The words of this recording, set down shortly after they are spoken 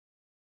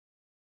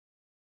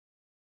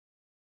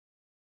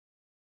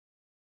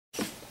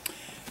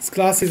This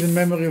class is in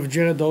memory of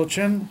Jared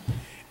Orchen,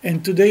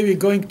 and today we're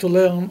going to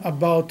learn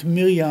about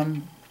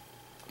Miriam,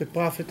 the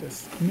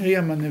prophetess,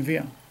 Miriam and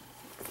Neviah.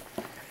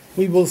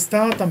 We will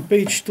start on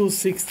page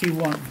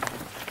 261.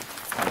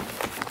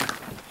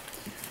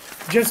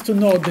 Just to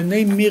know, the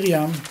name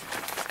Miriam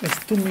has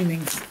two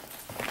meanings.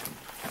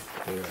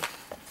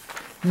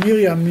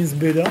 Miriam means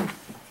bitter,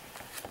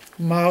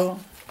 mar,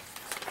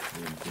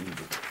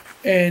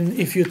 and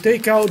if you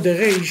take out the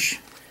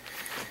resh,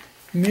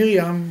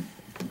 Miriam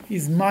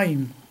is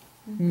mime,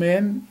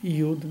 mem,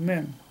 yud,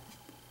 mem.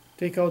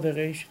 Take out the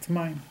resh, it's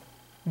mime,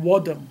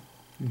 water.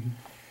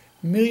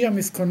 Miriam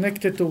is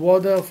connected to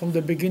water from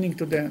the beginning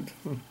to the end.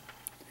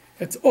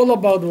 It's all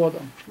about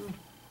water.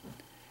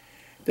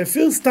 The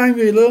first time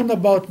we learn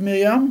about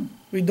Miriam,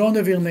 we don't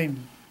have her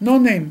name. No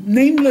name,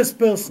 nameless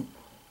person.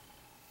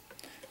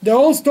 The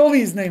whole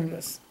story is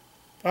nameless,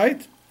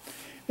 right?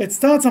 It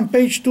starts on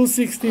page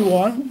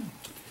 261,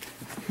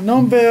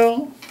 number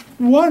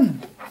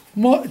 1,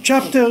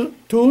 chapter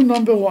 2,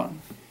 number 1.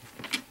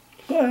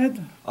 Go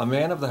ahead. A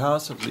man of the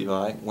house of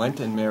Levi went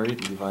and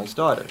married Levi's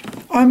daughter.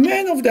 A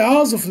man of the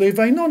house of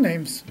Levi, no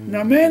names.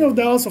 A man of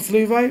the house of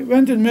Levi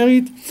went and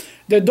married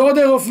the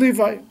daughter of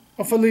Levi,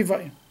 of a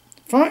Levi.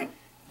 Fine.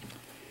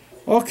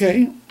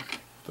 Okay.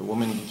 The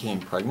woman became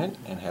pregnant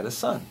and had a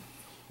son.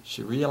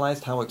 She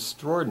realized how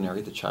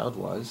extraordinary the child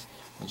was,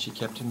 and she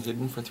kept him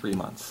hidden for 3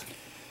 months.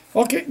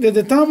 Okay,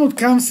 the Talmud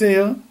comes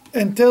here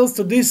and tells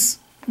to this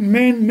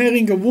man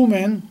marrying a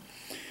woman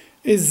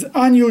is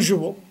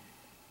unusual.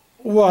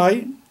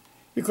 Why?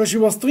 Because she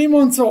was 3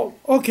 months old.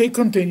 Okay,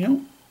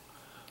 continue.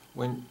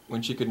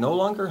 When she could no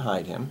longer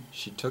hide him,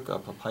 she took a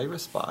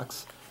papyrus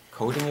box,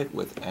 coating it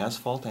with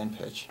asphalt and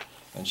pitch,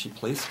 and she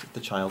placed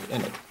the child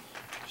in it.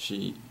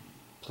 She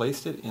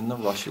placed it in the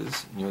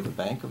rushes near the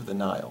bank of the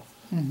Nile.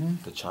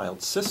 The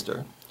child's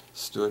sister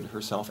stood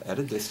herself at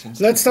a distance.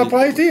 Let's stop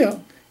right here.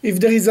 If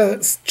there is a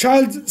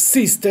child's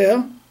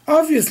sister,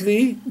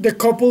 obviously the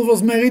couple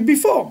was married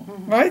before,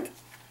 right?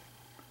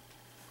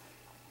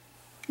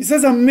 It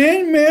says a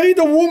man married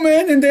a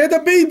woman and they had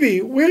a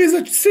baby. Where is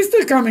the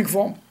sister coming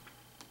from?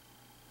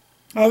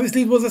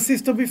 Obviously it was a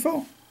sister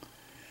before.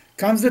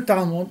 Comes the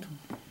Talmud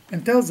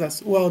and tells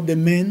us who are the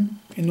men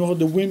and who are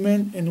the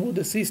women and who are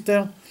the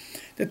sister.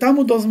 The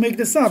Talmud doesn't make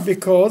this up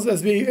because,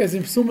 as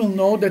in Sumel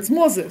know, that's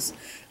Moses.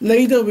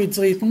 Later it's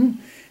written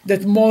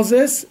that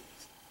Moses,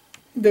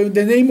 the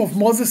name of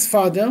Moses'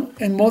 father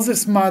and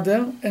Moses'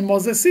 mother and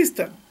Moses'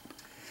 sister.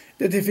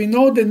 That if we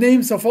know the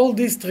names of all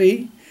these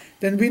three,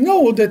 then we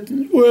know that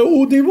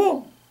who they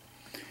were.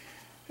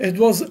 It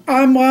was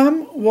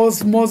Amram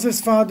was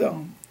Moses' father,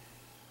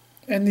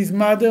 and his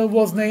mother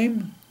was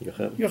named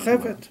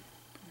Yocheved.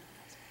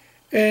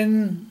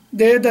 And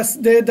they had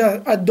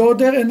a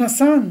daughter and a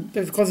son,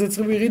 because it's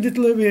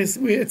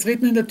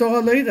written in the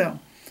Torah later.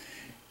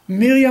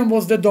 Miriam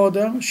was the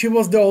daughter, she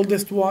was the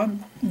oldest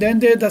one. Then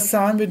they had a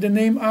son with the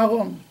name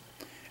Aaron.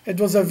 It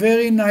was a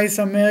very nice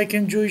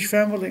American Jewish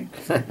family,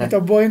 with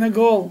a boy and a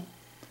girl.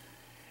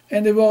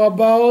 And they were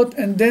about,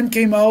 and then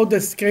came out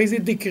this crazy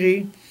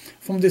decree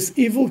from this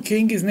evil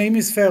king, his name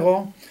is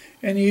Pharaoh,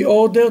 and he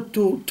ordered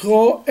to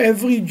throw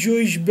every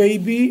Jewish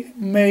baby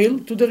male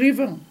to the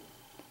river,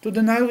 to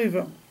the Nile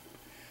River.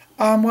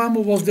 Amram,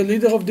 who was the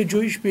leader of the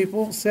Jewish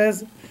people,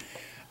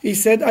 he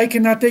said, I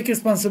cannot take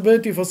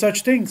responsibility for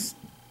such things.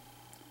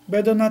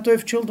 Better not to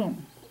have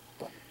children.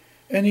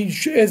 And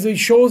as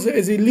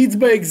he leads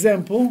by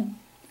example,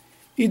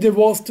 he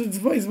divorced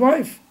his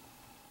wife.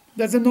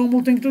 That's a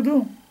normal thing to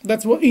do.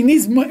 That's what, in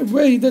his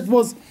way, it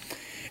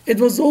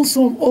was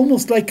also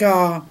almost like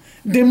a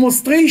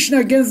demonstration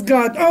against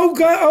God. Oh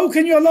God, how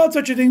can you allow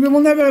such a thing? We will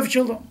never have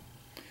children.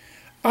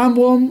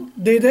 Amram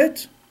did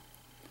it.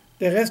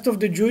 The rest of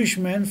the Jewish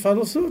men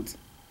followed suit.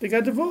 They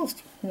got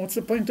divorced. What's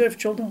the point to have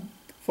children?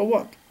 For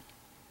what?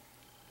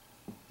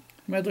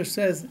 Medrash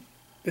says,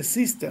 the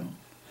sister,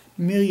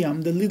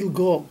 Miriam, the little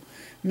girl,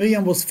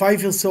 Miriam was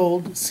 5 years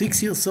old,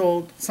 6 years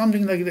old,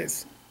 something like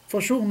this.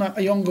 For sure, not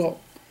a young girl.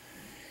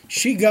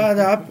 She got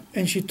up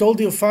and she told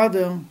her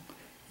father,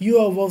 you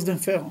are worse than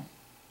Pharaoh.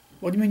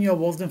 What do you mean you are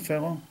worse than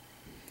Pharaoh?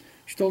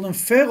 She told him,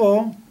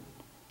 Pharaoh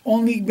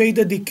only made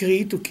a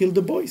decree to kill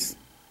the boys.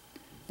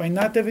 By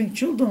not having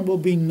children, will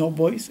be no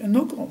boys and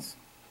no girls.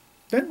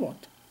 Then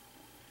what?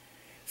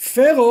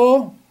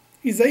 Pharaoh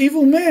is an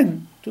evil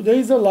man. Today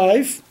he's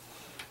alive,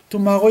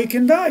 tomorrow he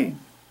can die.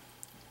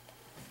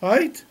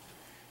 Right?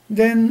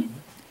 Then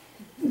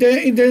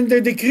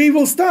the decree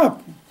will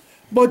stop.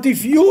 But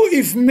if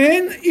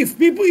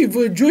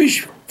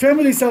Jewish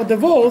families are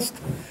divorced,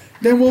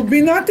 then will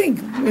be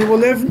nothing. We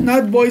will have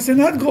not boys and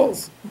not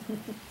girls.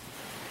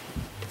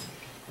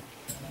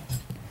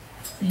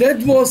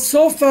 That was,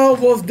 so far,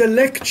 was the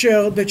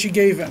lecture that she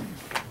gave him.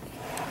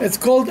 It's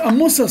called a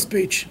Musa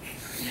speech.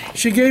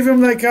 She gave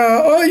him like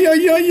a, oi,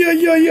 oi, oi,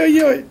 oi, oi,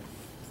 oi, oi.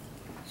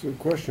 So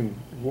question,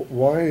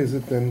 why is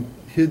it then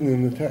hidden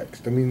in the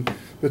text? I mean,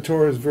 the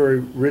Torah is very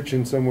rich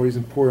in some ways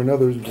and poor in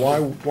others. Why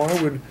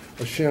would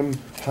Hashem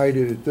hide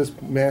it at this,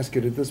 mask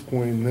it at this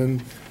point, and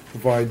then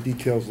provide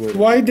details later?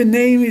 Why the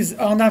name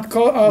are not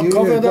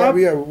covered up?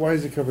 Yeah, why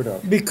is it covered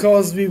up?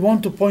 Because we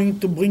want to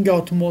bring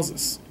out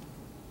Moses.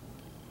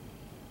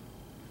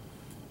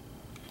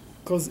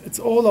 Because it's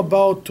all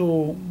about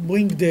to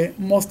bring the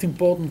most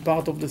important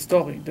part of the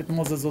story, that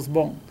Moses was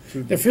born.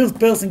 The first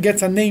person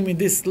gets a name in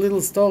this little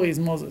story is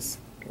Moses.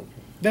 Okay.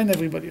 Then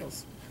everybody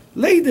else.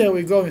 Later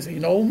we go and say,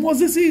 who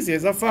Moses is. He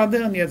has a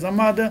father and he has a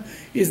mother.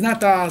 He's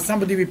not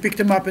somebody we picked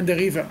him up in the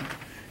river.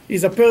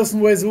 He's a person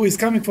who is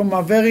coming from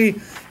a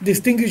very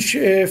distinguished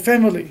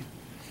family.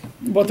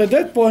 But at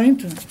that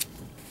point,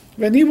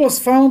 when he was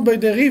found by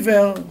the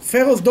river,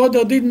 Pharaoh's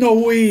daughter didn't know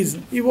who he is.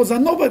 He was a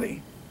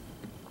nobody,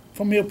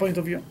 from your point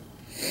of view.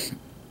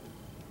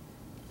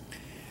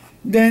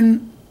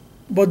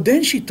 But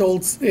then she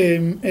told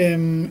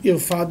her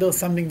father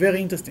something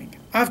very interesting.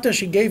 After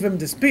she gave him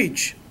the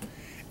speech,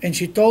 and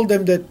she told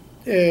them that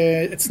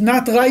it's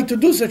not right to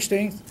do such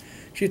things,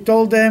 she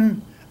told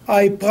them,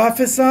 I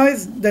prophesy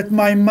that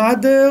my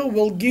mother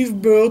will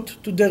give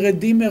birth to the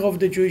Redeemer of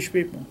the Jewish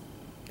people.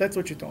 That's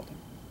what she told them.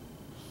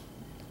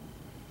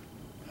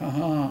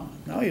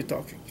 Now you're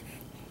talking.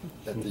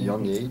 At the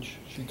young age,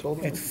 she told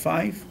him? At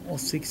 5 or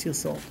 6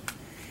 years old.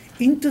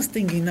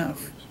 Interesting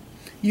enough,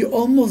 you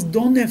almost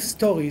don't have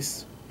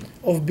stories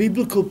of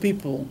biblical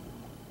people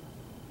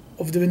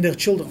when they're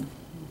children.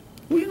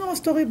 Well, you know a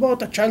story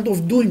about a child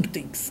of doing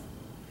things.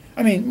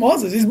 I mean,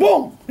 Moses is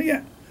born.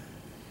 Yeah.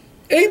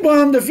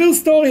 Abraham, the first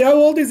story, how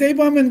old is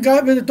Abraham when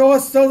the Torah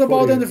tells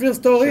about in the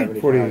first story?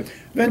 48.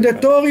 When the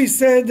Torah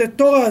said, the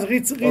Torah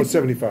reads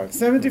 75.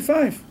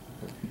 75.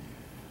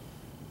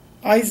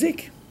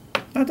 Isaac,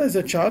 not as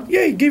a child.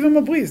 Yeah, he gave him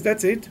a breeze,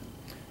 that's it.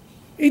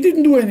 He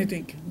didn't do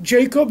anything.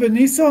 Jacob and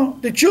Esau,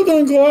 the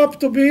children grow up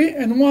to be,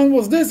 and one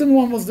was this and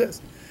one was this.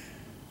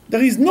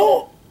 There is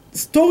no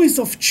stories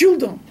of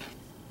children.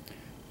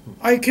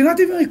 I cannot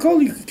even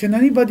recall. Can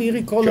anybody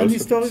recall any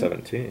story?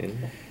 17.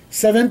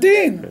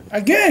 17.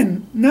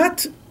 Again,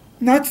 not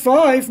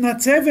 5,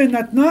 not 7,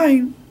 not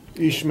 9.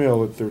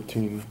 Ishmael at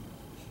 13.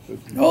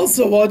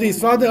 Also, what his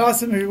father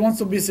asked him if he wants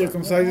to be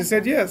circumcised, he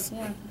said yes.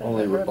 Yeah.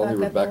 Only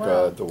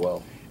Rebecca at the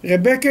well.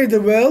 Rebecca at the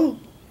well,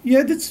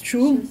 yeah, that's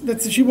true.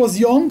 She was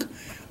young.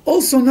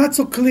 Also, not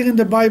so clear in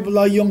the Bible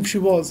how young she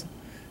was.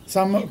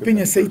 Some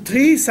opinions say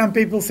 3, some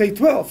people say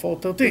 12 or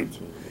 13.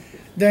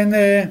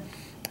 Then,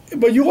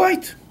 but you're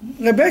right.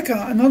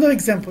 Rebecca, another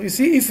example. You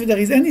see, if there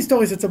is any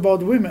stories, it's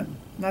about women,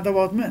 not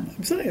about men.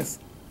 I'm serious.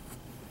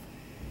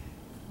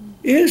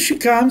 Here she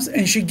comes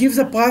and she gives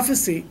a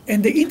prophecy.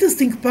 And the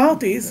interesting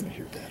part is,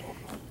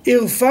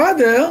 her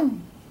father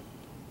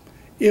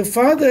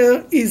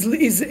is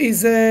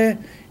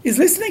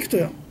listening to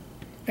her.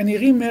 And he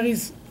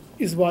remarries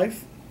his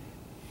wife.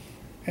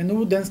 And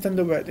who danced in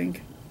the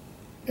wedding?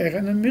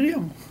 Aaron and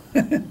Miriam.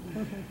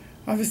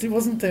 Obviously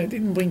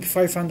didn't bring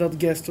 500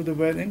 guests to the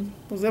wedding.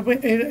 It was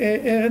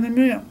Aaron and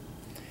Miriam.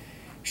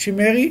 She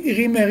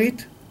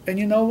remarried, and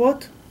you know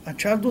what? A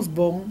child was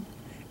born,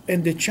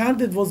 and the child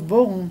that was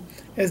born,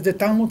 as the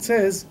Talmud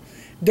says,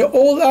 the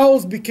whole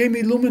house became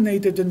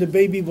illuminated and the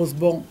baby was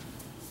born.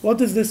 What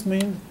does this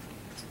mean?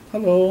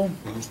 Hello?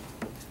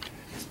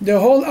 The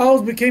whole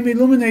house became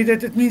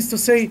illuminated. It means to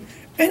say,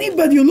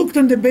 anybody who looked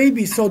on the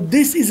baby saw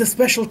this is a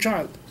special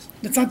child.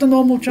 That's not a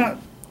normal child.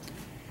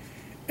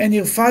 And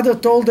your father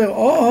told her,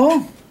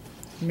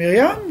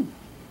 Miriam,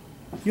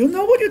 you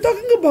know what you're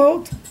talking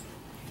about.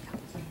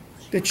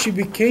 That she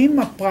became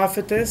a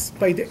prophetess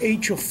by the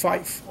age of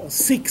 5 or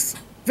 6.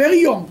 Very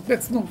young.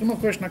 That's no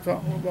question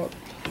about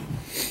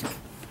it.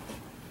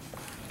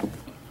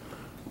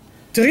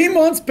 3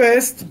 months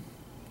passed.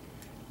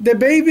 The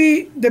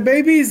baby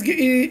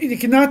you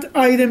cannot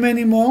hide him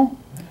anymore.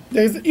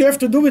 You have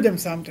to do with him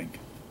something.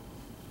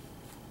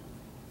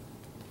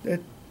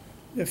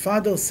 The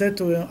father said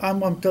to her,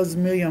 Amram tells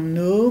Miriam,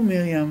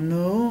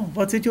 no.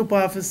 What's it, your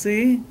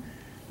prophecy?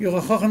 You're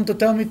a chacham to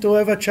tell me to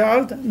have a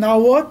child. Now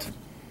what?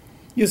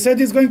 You said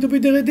he's going to be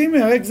the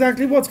Redeemer.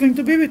 Exactly what's going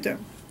to be with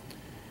him?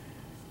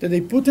 That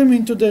they put him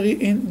into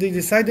they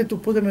decided to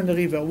put him in the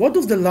river. What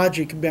was the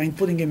logic behind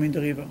putting him in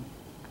the river?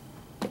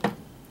 A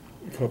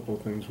couple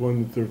of things.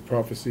 One, that there's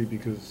prophecy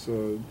because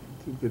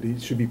that he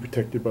should be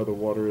protected by the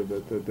water,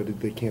 that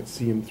they can't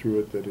see him through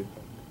it,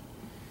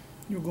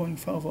 You're going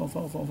far.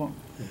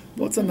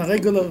 What's on a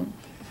regular...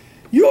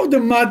 You're the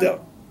mother.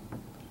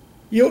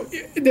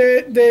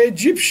 The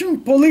Egyptian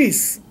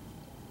police,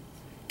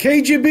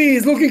 KGB,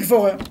 is looking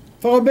for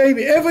a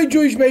baby, every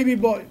Jewish baby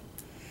boy.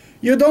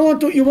 You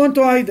want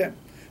to hide them.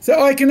 So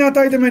I cannot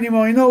hide them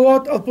anymore. You know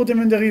what? I'll put them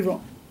in the river.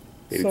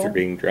 Babies are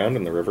being drowned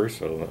in the river,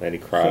 so any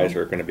cries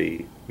are going to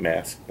be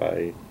masked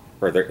by...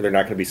 Or they're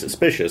not going to be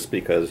suspicious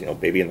because,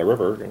 baby in the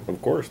river,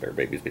 of course, their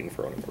baby's being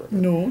thrown in the river.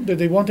 No, that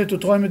they wanted to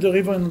throw him in the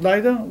river and lie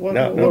there? What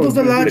was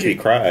the If logic? he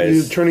cries...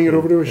 He's turning it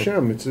over to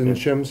Hashem. It's in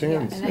Hashem's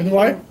hands. And And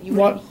why? you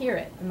wouldn't hear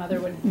it. The mother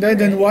wouldn't hear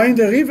Then it. why in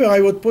the river? I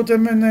would put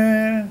him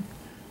in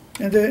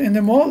And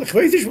the more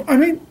crazy, I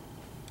mean,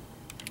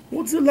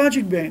 what's the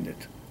logic behind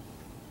it?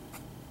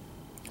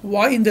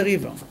 Why in the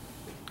river? No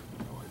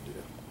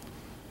idea.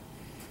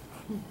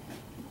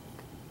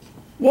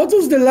 What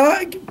was the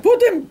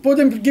put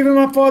him, give him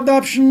up for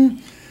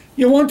adoption.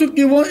 He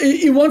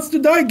wants to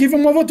die, give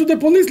him over to the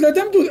police, let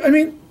them do it. I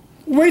mean,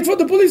 wait for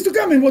the police to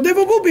come and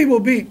whatever will be, will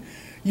be.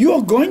 You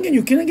are going and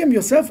you're killing him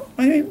yourself.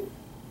 I mean,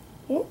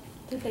 what?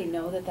 Did they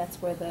know that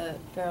that's where the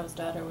Pharaoh's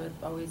daughter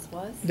always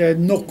was? They had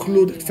no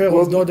clue that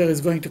Pharaoh's daughter is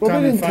going to come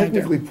Well, they and didn't find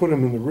technically them. put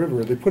him in the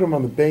river. They put him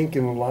on the bank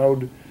and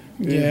allowed.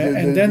 Yeah,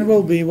 and then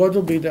what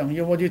will be there?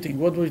 What do you think?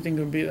 What do you think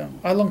will be there?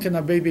 How long can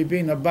a baby be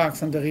in a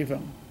box on the river?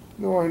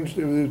 No, I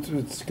understand.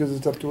 It's because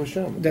it's up to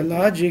Hashem. The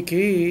logic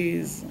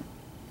is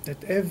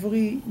that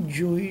every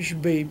Jewish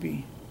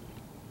baby,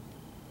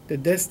 the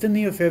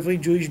destiny of every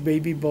Jewish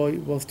baby boy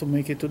was to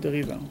make it to the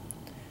river.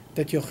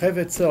 That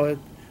Yocheved saw it.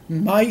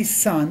 My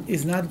son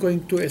is not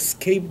going to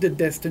escape the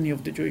destiny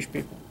of the Jewish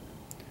people.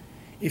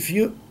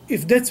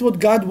 If that's what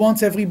God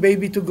wants every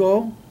baby to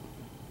go,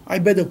 I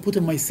better put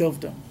it myself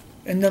there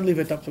and then leave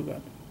it up to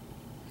God.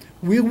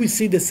 Will we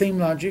see the same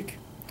logic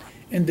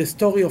in the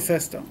story of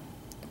Esther?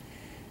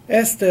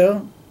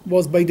 Esther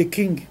was by the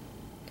king,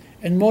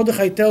 and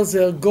Mordechai tells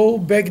her, go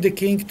beg the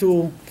king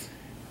to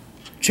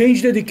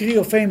change the decree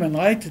of Haman,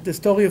 right? The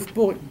story of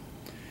Purim.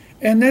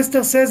 And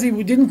Esther says, he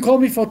didn't call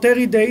me for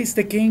 30 days,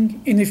 the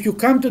king, and if you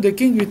come to the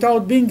king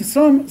without being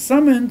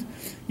summoned,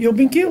 you've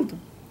been killed.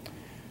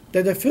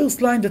 That the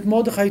first line that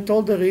Mordechai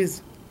told her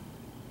is,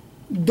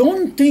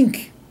 don't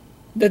think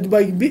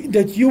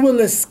that you will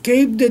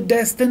escape the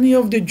destiny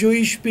of the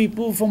Jewish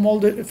people from all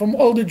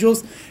the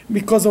Jews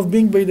because of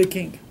being by the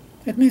king.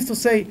 It means to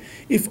say,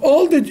 if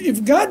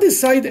God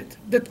decided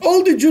that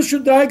all the Jews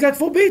should die, God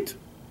forbid,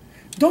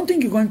 don't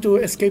think you're going to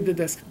escape the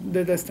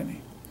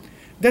destiny.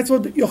 That's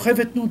what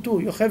Yocheved knew too.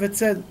 Yocheved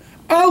said,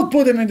 I'll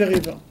put them in the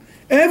river.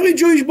 Every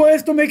Jewish boy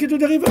has to make it to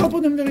the river, I'll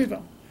put them in the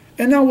river.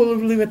 And now we'll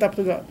leave it up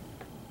to God.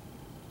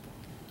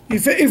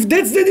 If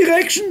that's the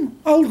direction,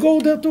 I'll go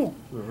there too.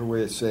 Her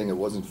way of saying it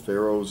wasn't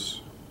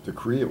Pharaoh's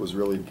decree, it was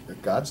really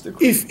God's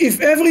decree. If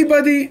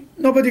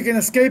nobody can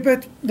escape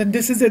it, then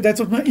this is it. That's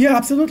what. Yeah,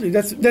 absolutely.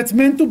 That's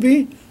meant to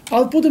be.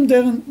 I'll put them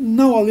there, and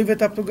now I'll leave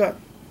it up to God.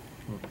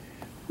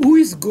 Who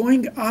is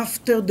going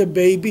after the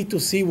baby to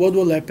see what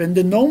will happen?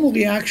 The normal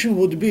reaction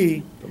would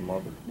be The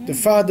mother. the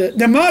father,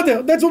 the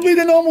mother. That would be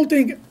the normal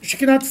thing. She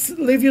cannot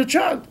leave your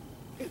child.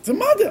 It's a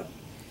mother.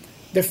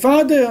 The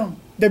father,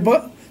 the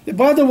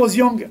brother was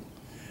younger.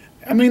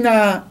 I mean,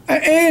 an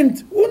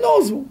aunt, who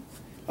knows?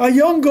 A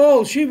young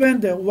girl, she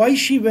went there. Why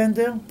she went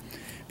there?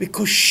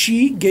 Because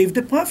she gave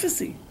the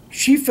prophecy.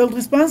 She felt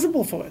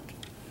responsible for it.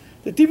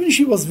 That even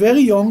she was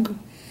very young,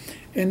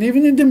 and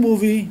even in the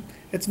movie,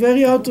 it's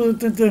very hard to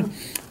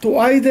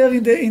hide there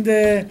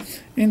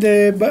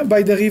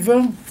by the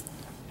river.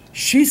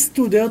 She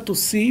stood there to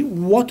see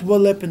what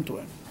will happen to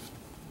him.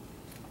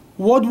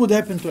 What would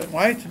happen to him,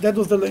 right? That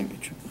was the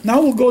language.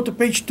 Now we'll go to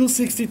page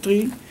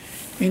 263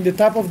 in the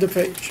top of the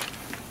page.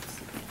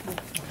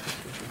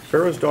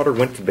 Pharaoh's daughter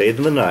went to bathe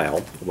in the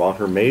Nile, while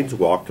her maids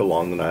walked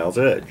along the Nile's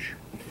edge.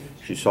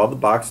 She saw the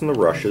box in the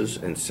rushes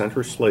and sent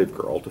her slave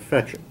girl to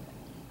fetch it.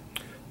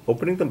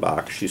 Opening the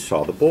box, she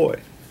saw the boy.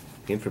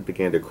 The infant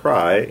began to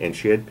cry, and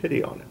she had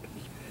pity on it.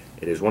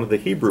 It is one of the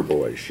Hebrew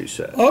boys, she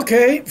said.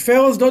 Okay,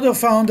 Pharaoh's daughter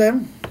found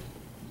them.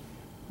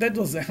 That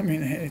was,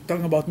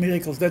 talking about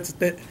miracles, that's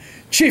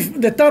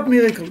the top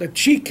miracle. That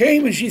she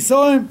came and she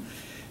saw him.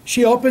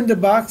 She opened the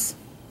box.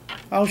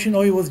 How she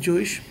know he was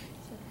Jewish?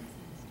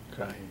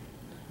 Crying.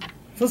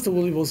 First of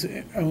all, it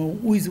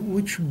was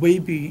which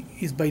baby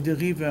is by the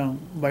river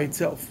by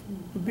itself?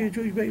 It would be a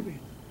Jewish baby.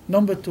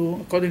 Number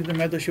two, according to the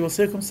Medrash, she was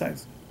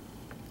circumcised.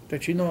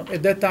 That she know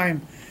at that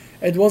time,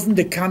 it wasn't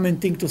the common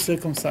thing to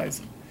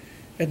circumcise.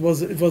 It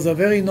was a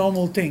very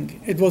normal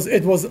thing. It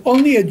was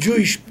only a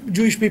Jewish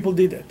people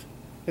did it.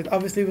 It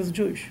obviously was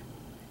Jewish.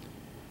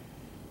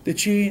 That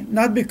she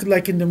not be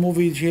like in the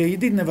movie, he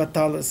didn't have a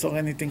talus or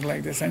anything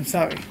like this. I'm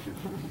sorry.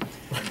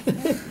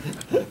 It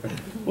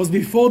was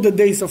before the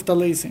days of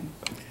talacing.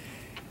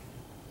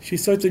 She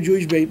saw it's a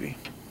Jewish baby.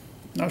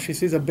 Now she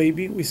sees a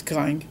baby who is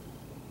crying.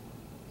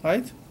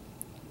 Right?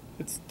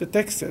 It's the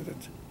text said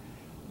it.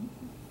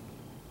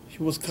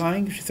 She was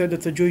crying. She said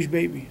it's a Jewish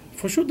baby.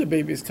 For sure the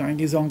baby is crying.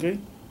 He's hungry.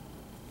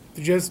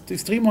 He's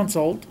 3 months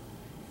old.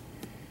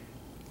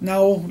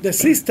 Now the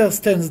sister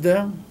stands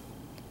there.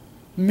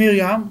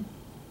 Miriam.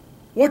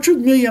 What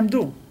should Miriam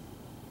do?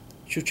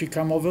 Should she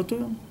come over to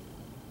him?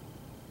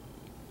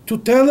 To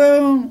tell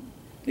her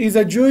he's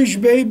a Jewish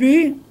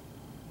baby?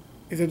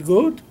 Is it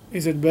good?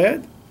 Is it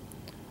bad?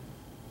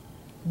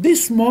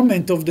 This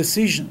moment of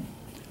decision,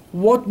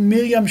 what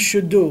Miriam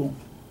should do,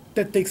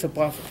 that takes a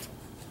prophet.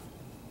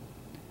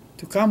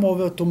 To come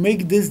over, to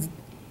make this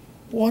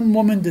one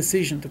moment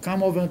decision, to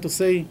come over and to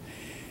say,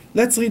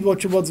 let's read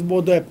what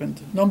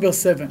happened. Number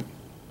 7.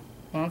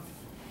 Huh?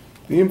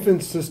 The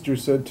infant's sister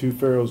said to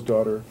Pharaoh's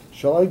daughter,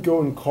 "Shall I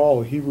go and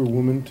call a Hebrew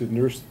woman to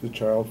nurse the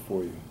child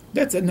for you?"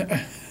 That's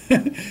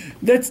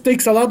that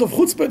takes a lot of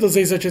chutzpah to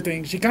say such a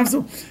thing. She comes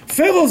to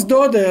Pharaoh's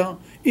daughter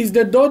is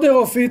the daughter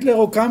of Hitler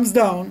who comes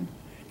down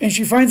and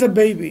she finds a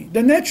baby.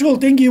 The natural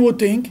thing you would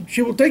think,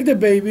 she will take the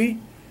baby,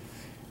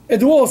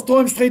 at worst throw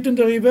him straight in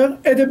the river,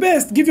 at the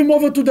best give him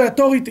over to the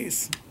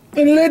authorities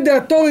and let the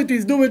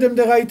authorities do with him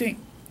the right thing.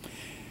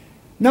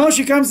 Now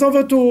she comes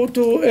over to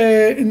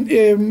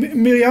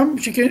Miriam.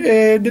 She can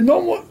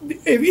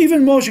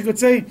even more. She could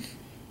say,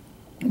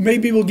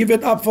 maybe we'll give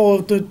it up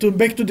to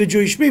back to the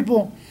Jewish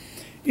people.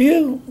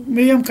 Here,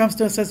 Miriam comes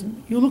to her and says,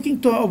 "You're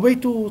looking to a way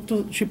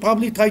to." She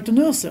probably tried to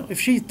nurse her. If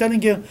she's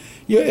telling her,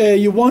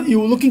 you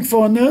were looking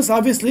for a nurse,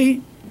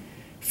 obviously,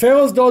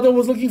 Pharaoh's daughter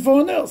was looking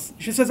for a nurse.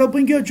 She says, "I'll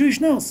bring you a Jewish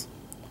nurse."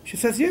 She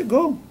says, "Yeah,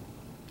 go."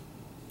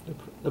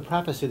 The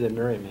prophecy that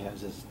Miriam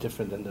has is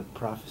different than the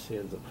prophecy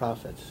of the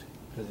prophets,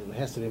 because it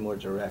has to be more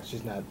direct.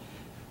 She's not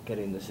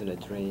getting this in a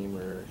dream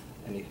or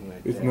anything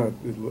like It's that. not.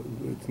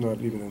 It's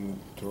not even in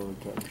the Torah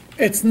text.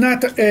 It's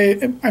not.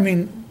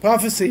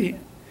 Prophecy.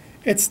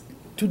 It's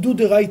to do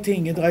the right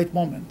thing at the right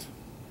moment,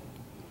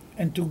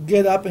 and to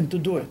get up and to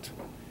do it,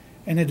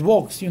 and it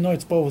works.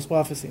 It's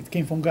prophecy. It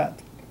came from God.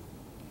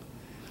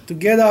 To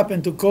get up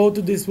and to go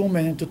to this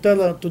woman and to tell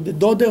her, to the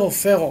daughter of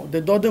Pharaoh,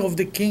 the daughter of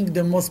the king,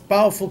 the most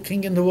powerful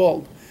king in the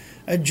world,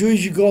 a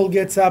Jewish girl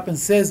gets up and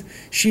says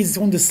she's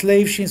from the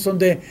slave, she's from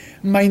the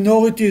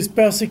minority, is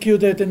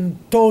persecuted and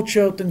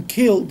tortured and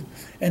killed,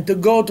 and to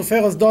go to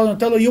Pharaoh's daughter and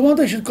tell her, you want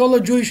I should call her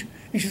Jewish?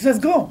 And she says,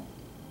 go.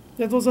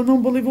 That was an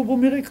unbelievable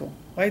miracle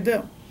right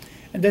there.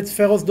 And that's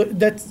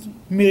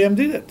Miriam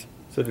did it.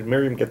 So did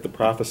Miriam get the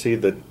prophecy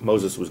that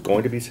Moses was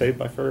going to be saved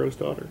by Pharaoh's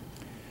daughter?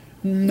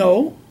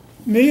 No.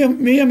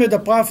 Miriam had a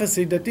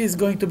prophecy that he is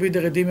going to be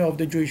the redeemer of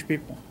the Jewish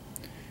people.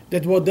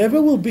 That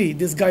whatever will be,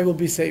 this guy will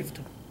be saved.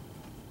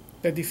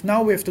 That if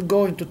now we have to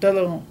go and to tell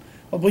her,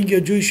 I'll bring you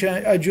a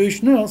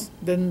Jewish nurse,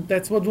 then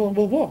that's what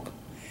will work.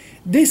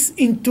 This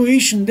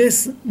intuition,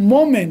 this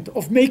moment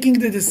of making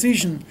the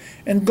decision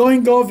and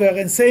going over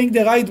and saying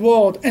the right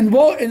word and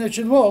it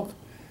should work,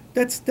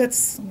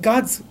 that's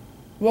God's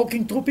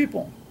working through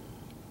people.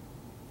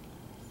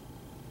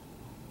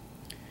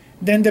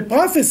 Then the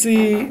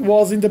prophecy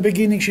was in the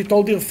beginning. She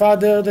told her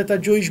father that a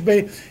Jewish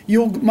baby,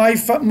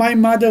 my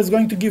mother is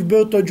going to give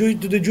birth to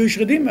the Jewish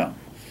Redeemer.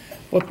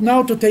 But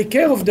now to take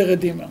care of the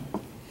Redeemer.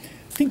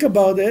 Think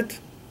about it.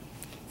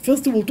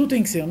 First of all, two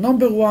things here.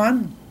 Number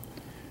one,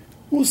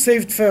 who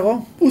saved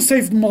Pharaoh? Who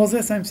saved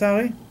Moses, I'm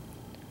sorry?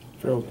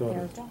 Pharaoh's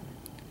daughter.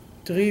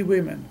 3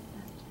 women.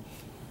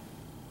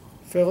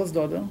 Pharaoh's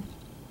daughter,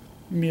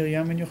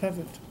 Miriam, and you have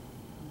it.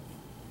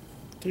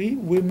 3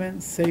 women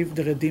saved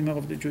the Redeemer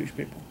of the Jewish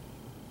people.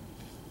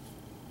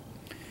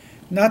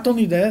 Not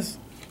only this,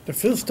 the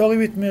first story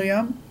with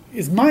Miriam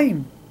is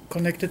mine,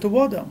 connected to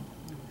water.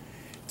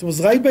 It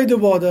was right by the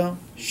water.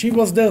 She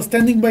was there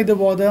standing by the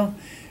water.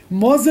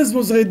 Moses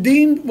was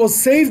redeemed, was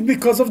saved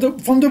because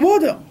from the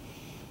water.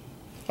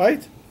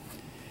 Right?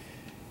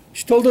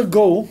 She told her,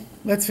 go.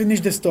 Let's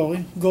finish the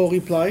story. Go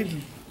replied.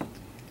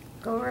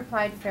 Go,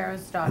 replied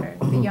Pharaoh's daughter.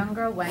 The young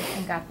girl went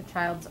and got the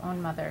child's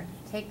own mother.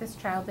 Take this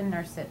child and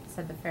nurse it,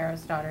 said the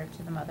Pharaoh's daughter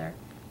to the mother,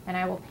 and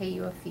I will pay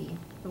you a fee.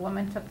 The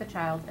woman took the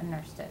child and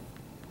nursed it.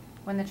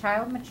 When the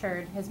child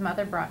matured, his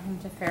mother brought him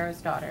to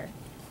Pharaoh's daughter.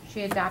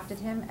 She adopted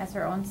him as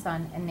her own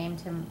son and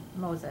named him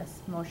Moshe.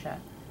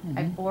 Mm-hmm.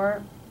 I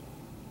bore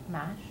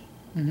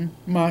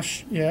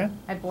Mash, yeah.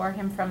 I bore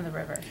him from the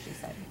river, she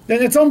said.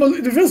 Then it's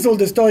unbelievable. First of all,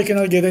 the story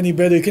cannot get any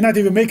better. You cannot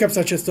even make up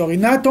such a story.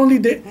 Not only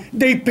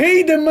they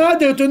pay the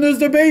mother to nurse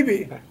the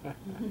baby.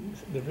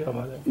 The real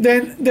mother.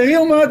 Then the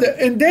real mother.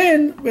 And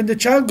then when the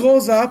child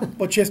grows up,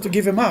 but she has to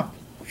give him up.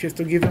 She has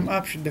to give him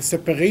up. The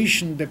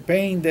separation, the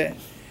pain,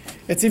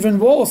 it's even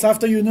worse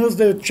after you nurse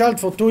the child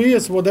for 2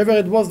 years, whatever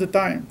it was the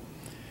time.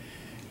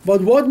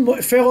 But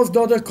what Pharaoh's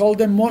daughter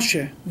called him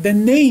Moshe, the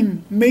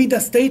name made a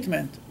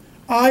statement.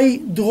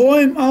 I draw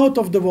him out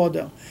of the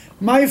water.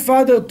 My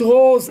father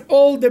throws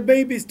all the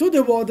babies to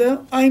the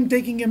water. I'm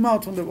taking him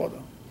out from the water.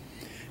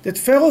 That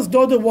Pharaoh's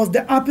daughter was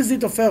the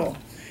opposite of Pharaoh.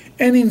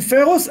 And in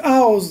Pharaoh's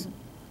house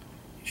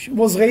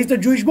was raised a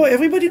Jewish boy.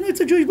 Everybody knew it's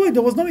a Jewish boy.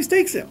 There was no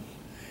mistakes there.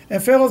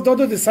 And Pharaoh's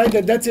daughter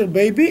decided that's her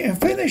baby and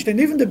finished. And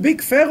even the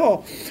big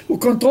Pharaoh who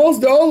controls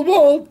the whole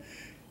world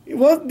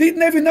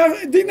didn't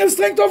have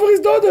strength over his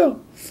daughter.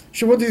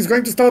 He's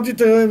going to start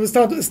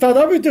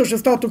up with her. She'll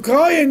start to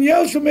cry and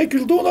yell. She'll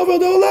do over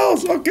the whole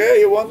house.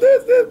 Okay, you want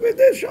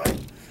this, shine.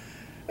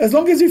 As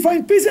long as you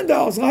find peace in the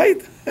house, right?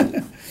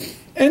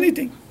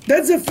 Anything.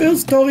 That's the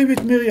first story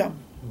with Miriam.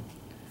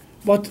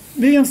 But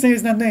Miriam's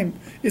name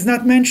is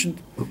not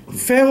mentioned.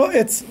 Pharaoh,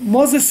 it's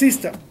Moses'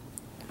 sister.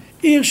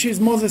 Here she's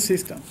Moses'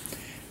 sister.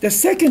 The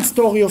second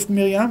story of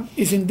Miriam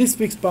is in this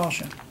week's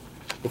parsha.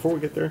 Before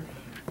we get there,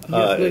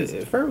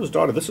 Yeah, Pharaoh's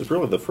daughter, this is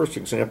really the first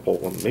example,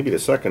 well, maybe the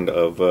second,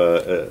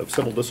 of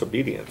civil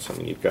disobedience. I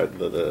mean, you've got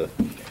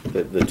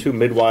the 2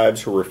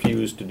 midwives who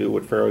refuse to do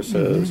what Pharaoh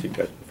says. Mm-hmm. You've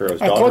got Pharaoh's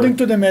daughter. According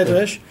to the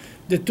Medrash,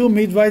 the 2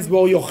 midwives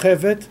were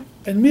Yocheved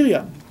and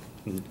Miriam.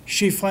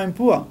 Shifra and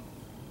Pua.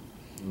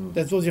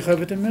 That was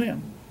Yocheved and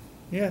Miriam.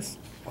 Yes.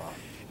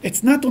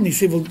 It's not only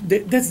civil,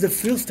 that's the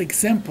first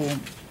example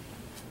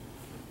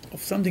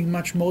of something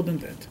much more than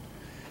that.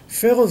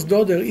 Pharaoh's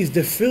daughter is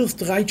the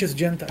first righteous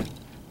Gentile.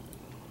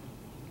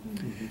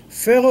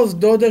 Pharaoh's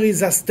daughter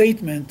is a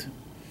statement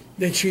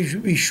that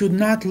we should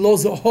not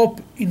lose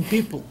hope in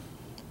people.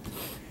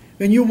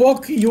 When you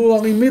walk, you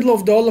are in the middle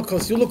of the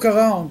Holocaust, you look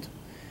around,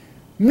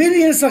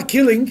 millions are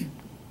killing,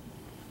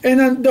 and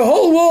then the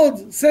whole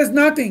world says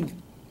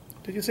nothing.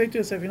 Did you say to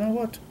yourself, you know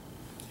what?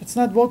 It's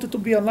not worth it to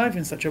be alive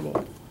in such a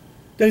world.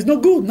 There is no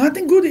good,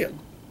 nothing good here.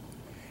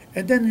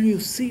 And then you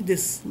see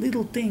this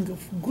little thing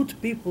of good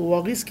people who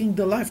are risking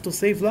their life to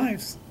save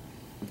lives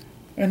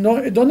and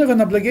don't have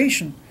an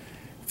obligation.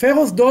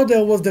 Pharaoh's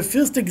daughter was the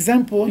first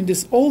example in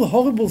this whole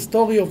horrible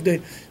story of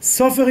the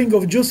suffering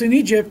of Jews in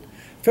Egypt.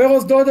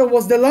 Pharaoh's daughter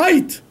was the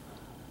light.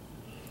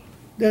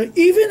 There,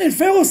 even in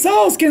Pharaoh's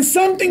house can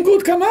something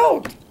good come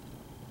out.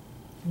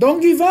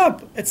 Don't give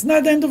up. It's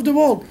not the end of the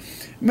world.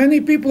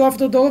 Many people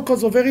after the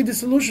Holocaust were very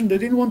disillusioned. They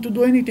didn't want to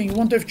do anything. They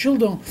want to have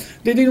children.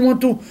 They didn't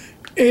want to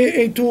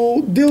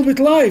deal with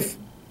life.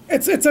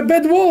 It's a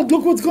bad world.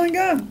 Look what's going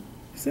on.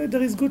 He said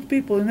there is good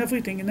people in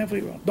everything, in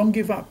everywhere. Don't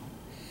give up.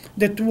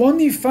 The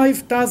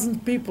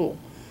 25,000 people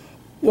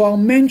who are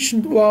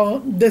mentioned, who are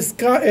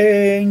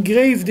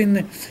engraved in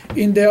the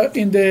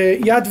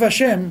Yad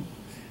Vashem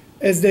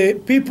as the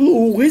people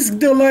who risked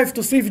their life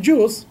to save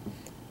Jews,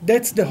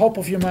 that's the hope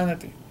of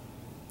humanity.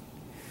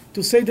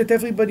 To say that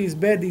everybody is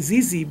bad is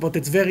easy, but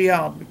it's very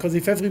hard, because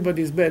if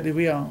everybody is bad,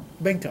 we are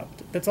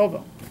bankrupt. That's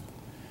over.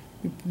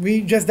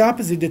 We just the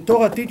opposite. The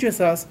Torah teaches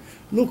us,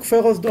 look,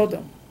 Pharaoh's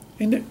daughter.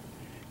 In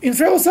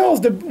Pharaoh's house,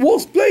 the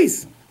worst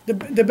place,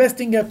 the best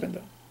thing happened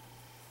there.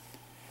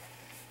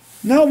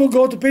 Now we'll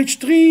go to page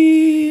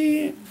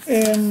 3.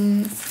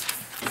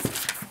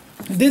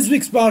 This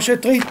week's parsha,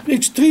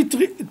 page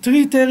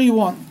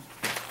 331.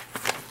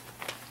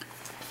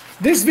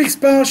 This week's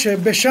parsha,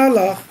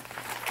 Beshalach,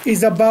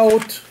 is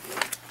about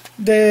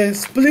the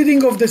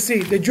splitting of the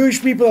sea. The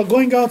Jewish people are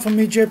going out from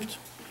Egypt.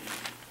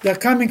 They're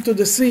coming to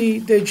the sea.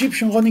 The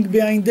Egyptians running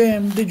behind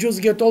them. The Jews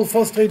get all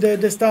frustrated.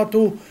 They start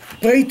to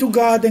pray to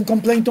God and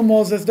complain to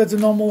Moses. That's a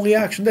normal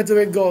reaction. That's the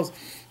way it goes.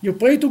 You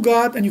pray to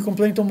God and you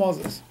complain to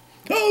Moses.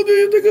 How do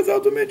you take us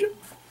out of Egypt?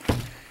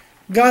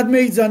 God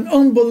made an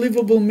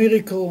unbelievable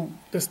miracle.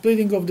 The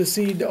splitting of the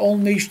sea. The whole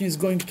nation is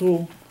going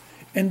through.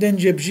 And then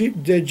the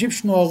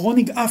Egyptians who are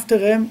running after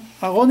them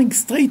are running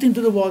straight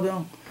into the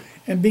water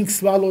and being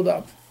swallowed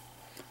up.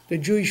 The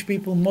Jewish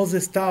people,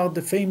 Moses started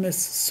the famous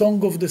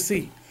Song of the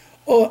Sea.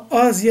 Or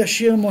Az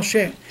Yashir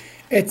Moshe.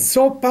 It's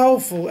so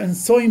powerful and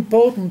so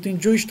important in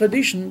Jewish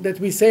tradition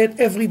that we say it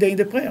every day in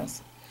the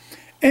prayers.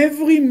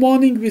 Every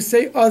morning we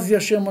say Az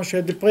Yashir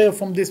Moshe, the prayer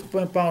from this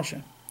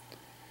parsha.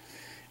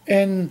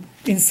 And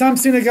in some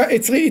synagogue,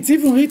 it's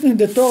even written in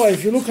the Torah.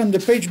 If you look on the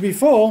page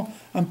before,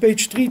 on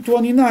page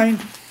 329,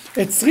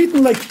 it's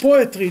written like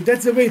poetry.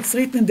 That's the way it's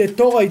written in the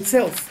Torah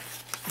itself.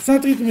 It's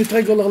not written with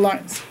regular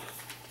lines.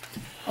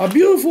 A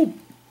beautiful.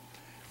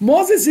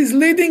 Moses is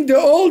leading the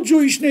whole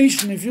Jewish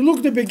nation. If you look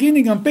at the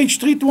beginning on page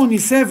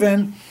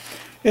 327,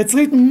 it's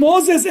written,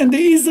 Moses and the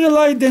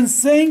Israelites then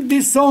sang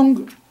this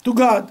song to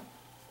God.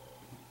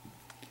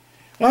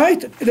 Right?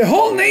 The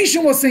whole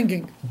nation was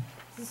singing.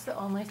 Is this the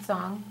only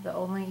song, the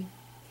only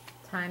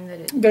time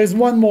that it... There is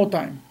one more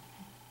time.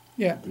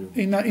 Yeah,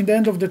 in the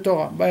end of the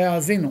Torah, by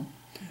Azinu.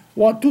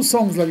 2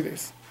 songs like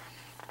this.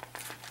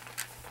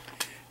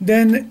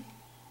 Then,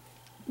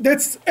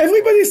 that's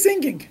everybody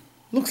singing.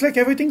 Looks like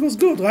everything was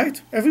good, right?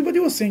 Everybody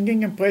was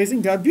singing and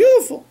praising God.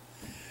 Beautiful.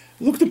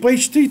 Look to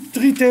page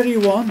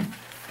 331.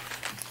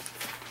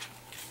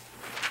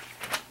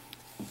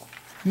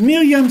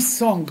 Miriam's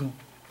song.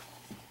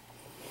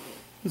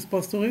 Who's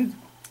supposed to read?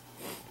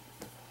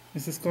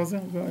 Mrs.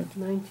 Kozen, go ahead.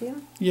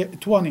 19? Yeah,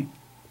 20.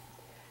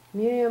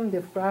 Miriam,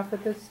 the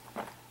prophetess,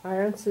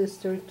 Aaron's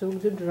sister,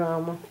 took the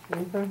drum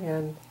in her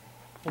hand,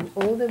 and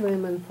all the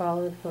women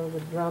followed her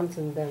with drums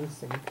and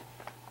dancing.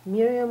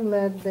 Miriam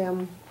led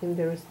them in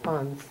the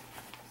response.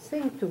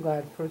 Sing to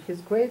God for his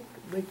great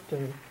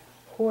victory,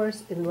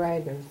 horse and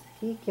riders,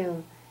 he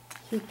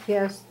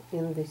cast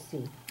in the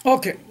sea.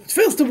 Okay,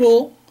 first of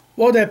all,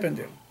 what happened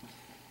here?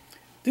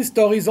 This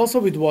story is also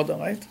with water,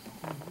 right?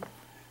 Mm-hmm.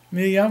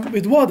 Miriam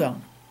with water,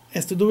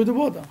 has to do with the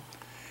water.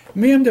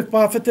 Miriam the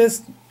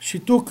prophetess,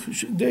 she's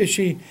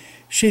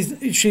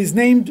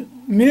named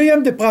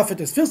Miriam the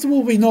prophetess. First of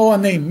all, we know her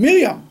name,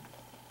 Miriam.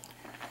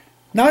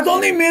 Not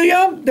only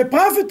Miriam, the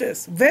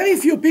prophetess. Very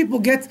few people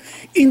get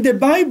in the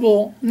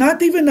Bible,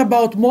 not even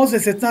about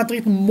Moses, it's not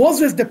written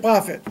Moses the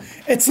prophet.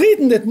 It's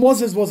written that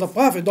Moses was a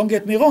prophet, don't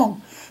get me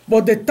wrong.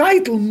 But the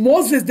title,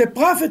 Moses the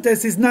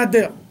prophetess, is not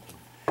there.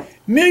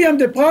 Miriam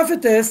the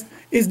prophetess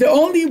is the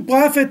only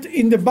prophet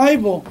in the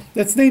Bible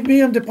that's named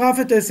Miriam the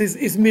prophetess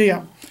is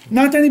Miriam.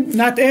 Not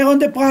Aaron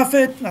the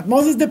prophet, not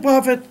Moses the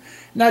prophet,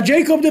 not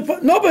Jacob the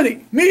prophet,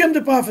 nobody. Miriam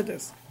the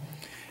prophetess.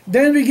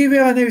 Then we give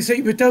her a name,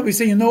 we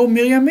say, you know who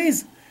Miriam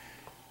is?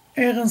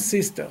 Aaron's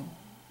sister.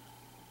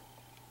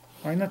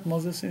 Why not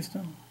Moses'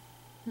 sister?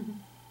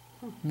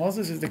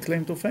 Moses is the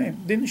claim to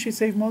fame. Didn't she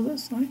save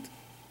Moses, right?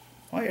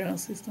 Why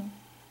Aaron's sister?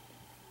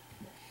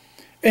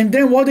 And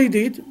then what they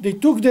did, they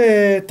took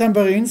the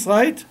tambourines,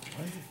 right?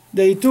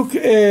 They took,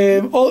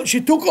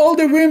 she took all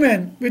the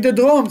women with the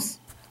drums.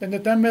 And the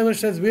time Mother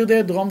says, where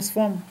their drums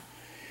from?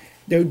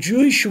 The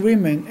Jewish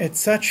women had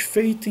such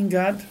faith in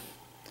God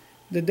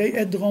that they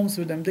had drums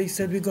with them. They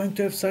said, we're going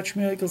to have such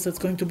miracles, it's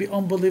going to be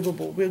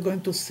unbelievable. We're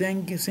going to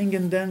sing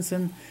and dance,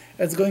 and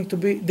it's going to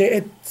be... They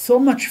had so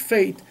much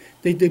faith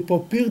that they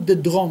prepared the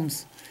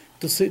drums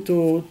to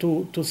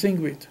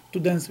sing with, to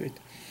dance with.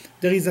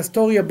 There is a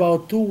story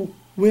about two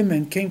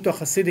women came to a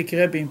Hasidic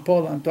Rebbe in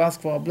Poland to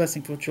ask for a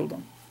blessing for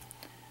children.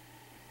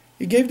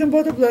 He gave them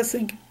both a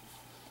blessing.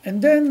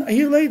 And then a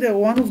year later,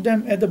 one of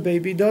them had a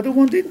baby, the other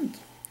one didn't.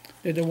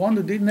 The one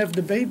who didn't have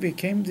the baby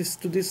came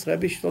to this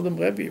Rebbe. She told him,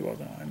 Rebbe, well,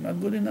 I'm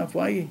not good enough.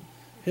 Why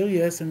here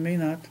yes and me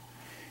not?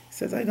 He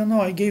says, I don't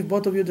know. I gave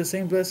both of you the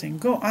same blessing.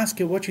 Go ask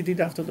her what she did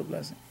after the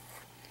blessing.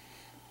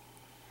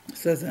 He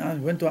says, I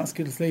went to ask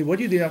you to say, what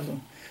you did after? He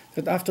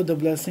said, after the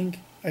blessing,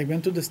 I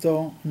went to the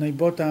store and I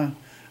bought a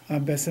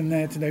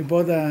bassinet, and I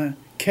bought a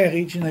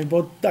carriage, and I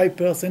bought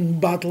diapers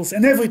and bottles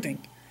and everything.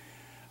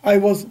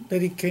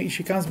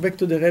 She comes back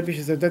to the Rebbe.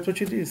 She said, that's what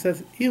she did. He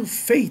says, your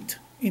faith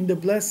in the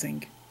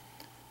blessing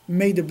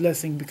made the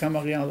blessing become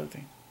a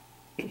reality.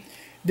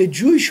 The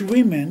Jewish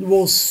women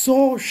were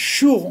so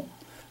sure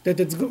that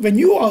when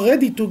you are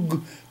ready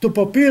to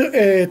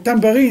prepare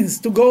tambourines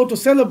to go to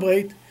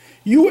celebrate,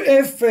 you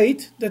have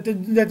faith that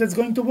it's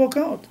going to work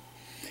out.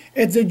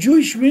 It's the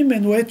Jewish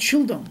women who had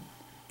children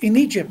in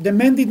Egypt. The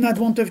men did not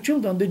want to have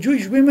children. The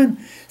Jewish women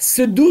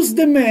seduced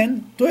the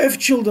men to have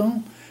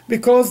children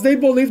because they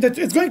believed that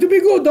it's going to be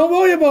good. Don't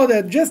worry about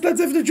it. Just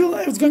let's have the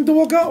children. It's going to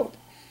work out.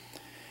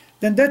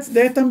 Then that's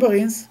their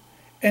tambourines.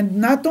 And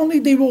not only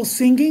they were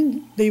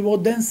singing, they were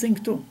dancing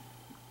too.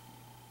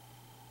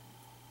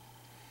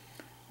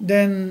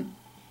 Then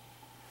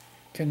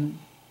can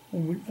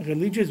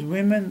religious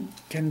women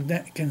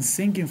can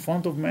sing in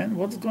front of men?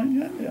 What's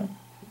going on there?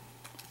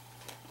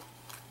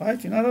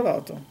 Right? You're not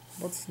allowed to.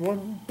 What?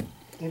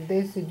 If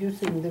they're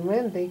seducing the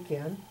men, they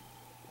can.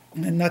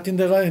 And not in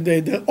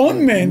their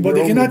own men, but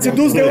they cannot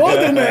seduce their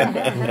older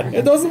men.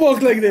 It doesn't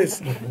work like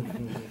this.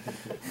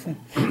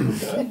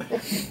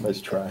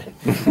 Let's try.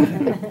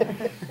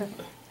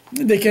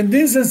 They can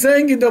dance and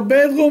sing in the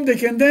bedroom. They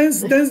can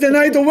dance the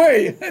night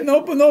away.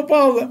 No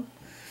problem.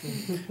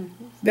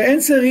 The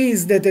answer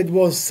is that it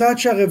was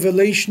such a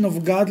revelation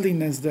of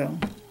godliness there.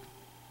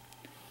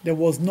 There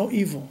was no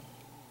evil.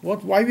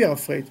 Why we are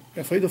afraid?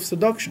 We're afraid of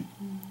seduction.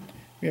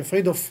 We're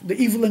afraid of the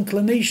evil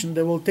inclination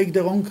that will take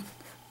the wrong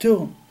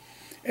turn.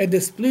 At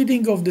the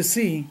splitting of the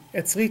sea,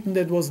 it's written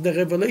that was the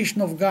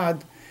revelation of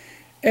God.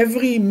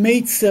 Every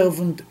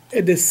maidservant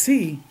at the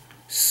sea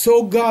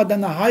saw God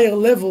on a higher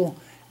level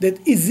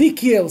that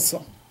Ezekiel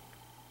saw,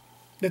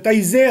 that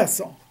Isaiah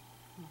saw.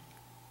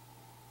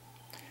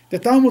 The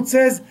Talmud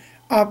says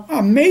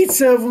a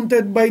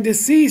maidservant by the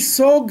sea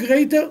saw a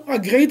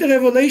greater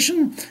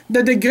revelation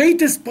that the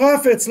greatest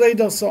prophets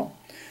later saw.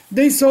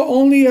 They saw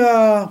only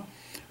on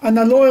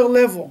a lower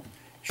level.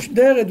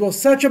 There it was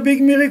such a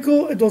big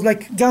miracle. It was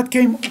like God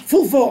came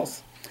full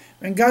force.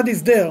 When God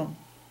is there,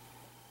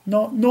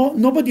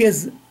 nobody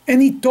has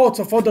any thoughts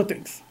of other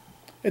things.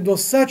 It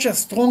was such a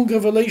strong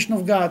revelation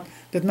of God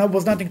that now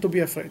was nothing to be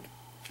afraid.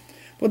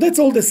 But that's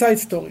all the side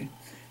story.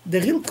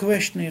 The real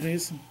question here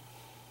is,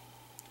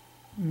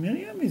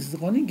 Miriam is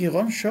running her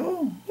own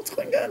show. What's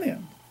going on here?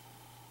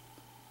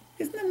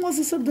 Isn't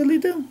Moses the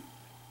leader?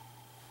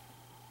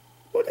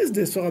 What is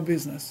this for a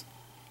business?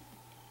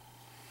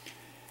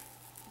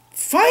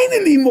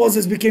 Finally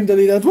Moses became the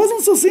leader. It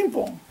wasn't so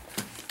simple.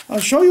 I'll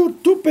show you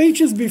 2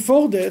 pages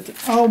before that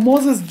how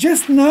Moses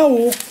just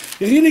now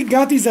really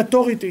got his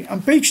authority.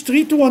 On page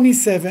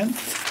 327,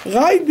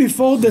 right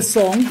before the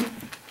song,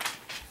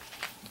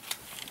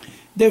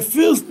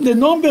 the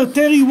number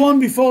 31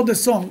 before the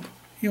song.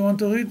 You want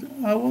to read,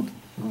 Howard?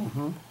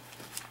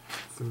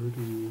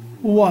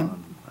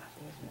 31.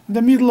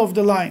 The middle of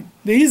the line.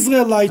 The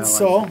Israelites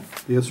saw.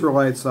 The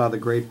Israelites saw the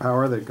great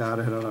power that God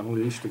had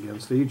unleashed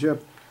against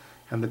Egypt,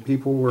 and the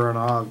people were in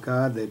awe of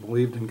God. They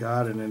believed in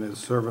God and in his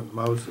servant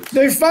Moses.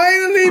 They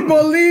finally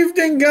believed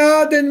in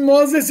God and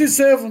Moses, his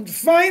servant.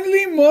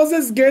 Finally,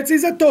 Moses gets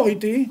his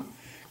authority,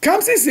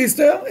 comes his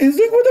sister, and he's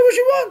doing whatever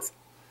she wants.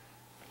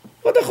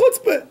 What a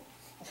chutzpah.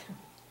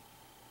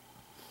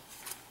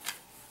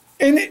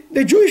 And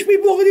the Jewish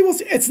people already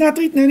was, it's not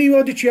written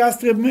anywhere that she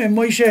asked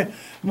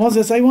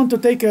Moses, I want to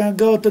take a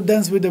girl to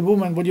dance with a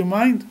woman, would you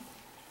mind?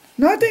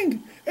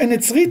 Nothing. And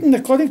it's written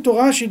according to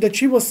Rashi that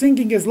she was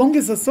singing as long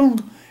as a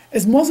song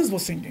as Moses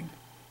was singing.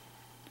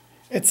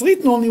 It's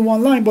written only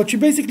one line, but she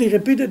basically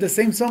repeated the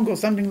same song or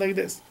something like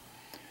this.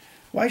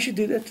 Why she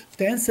did it?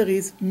 The answer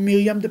is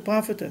Miriam the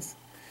prophetess.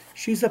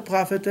 She's a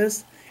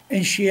prophetess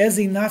and she has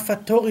enough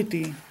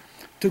authority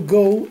to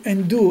go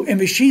and do.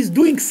 And if she's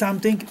doing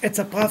something, it's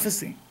a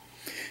prophecy.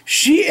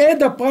 She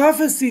had a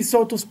prophecy,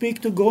 so to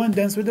speak, to go and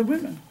dance with the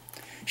women.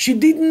 She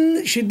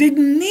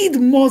didn't need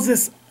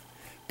Moses'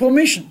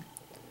 permission.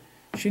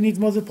 She needs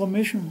Moses'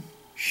 permission.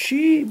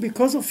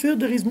 Because of her,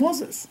 there is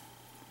Moses.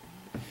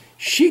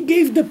 She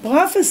gave the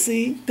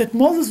prophecy that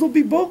Moses would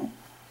be born.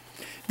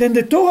 Then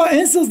the Torah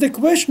answers the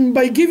question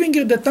by giving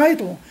her the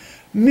title,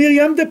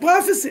 Miriam the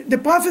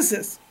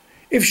prophetess.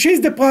 If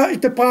she's the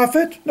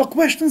prophet, no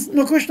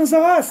questions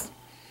are asked.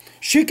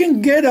 She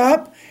can get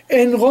up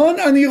and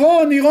run an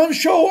Iran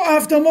show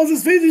after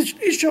Moses finished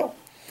his show,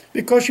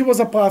 because she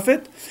was a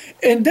prophet,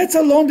 and that's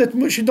alone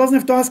that she doesn't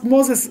have to ask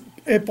Moses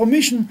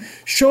permission,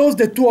 shows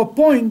that to a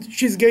point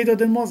she's greater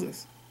than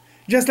Moses.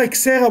 Just like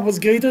Sarah was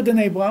greater than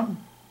Abraham,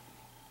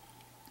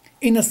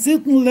 in a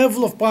certain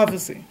level of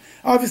prophecy.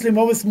 Obviously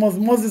Moses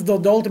is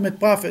the ultimate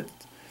prophet,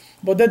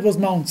 but that was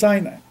Mount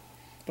Sinai.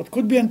 But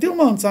could be until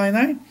Mount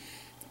Sinai,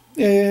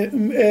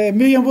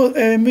 Miriam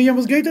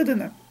was greater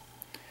than him.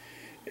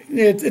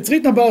 It's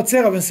written about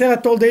Sarah. When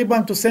Sarah told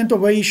Abraham to send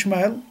away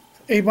Ishmael,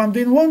 Abraham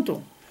didn't want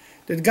to.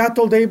 That God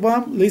told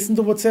Abraham, listen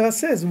to what Sarah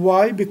says.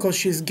 Why? Because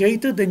she's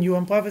greater than you.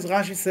 And Prophet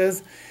Rashi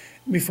says,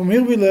 from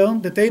here we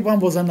learn that Abraham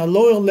was on a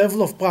lower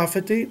level of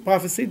prophecy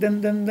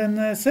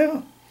than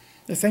Sarah.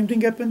 The same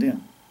thing happened here.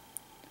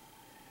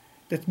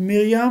 That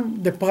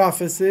Miriam, the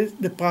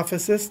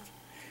prophetess,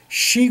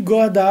 she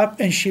got up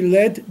and she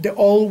led the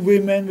old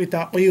women with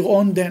her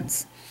own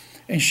dance.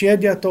 And she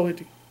had the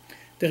authority.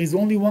 There is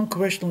only one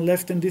question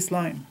left in this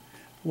line.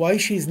 Why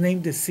she is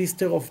named the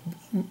sister of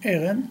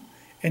Aaron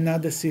and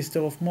not the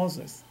sister of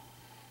Moses?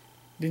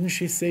 Didn't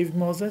she save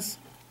Moses?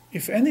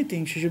 If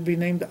anything, she should be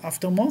named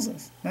after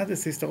Moses, not the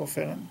sister of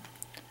Aaron.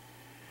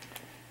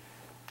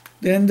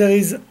 Then there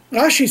is,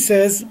 Rashi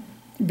says,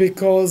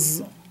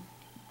 because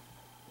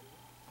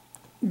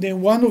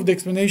one of the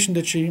explanation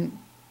that she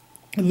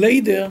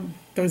later,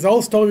 there is a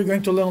whole story we're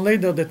going to learn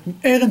later, that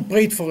Aaron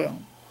prayed for her.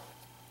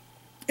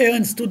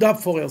 Aaron stood up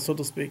for her, so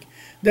to speak.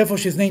 Therefore,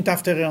 she's named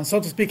after Aaron. So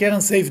to speak,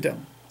 Aaron saved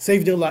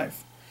her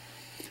life.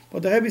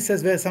 But the Rebbe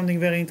says there's something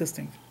very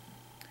interesting.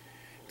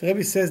 The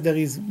Rebbe says there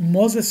is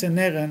Moses and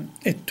Aaron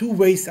at two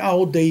ways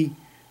how they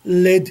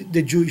led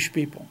the Jewish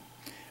people.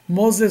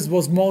 Moses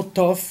was more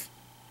tough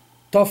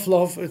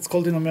love, it's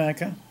called in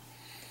America.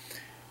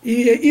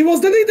 He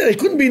was the leader. He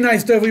couldn't be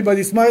nice to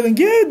everybody, smiling,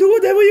 yeah, do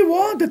whatever you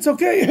want, it's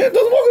okay. It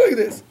doesn't work like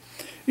this.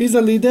 He's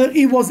a leader.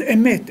 He was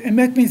emet.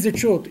 Emet means the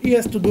truth. He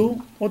has to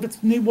do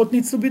what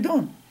needs to be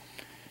done.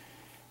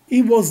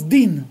 He was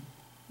din.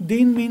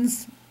 Din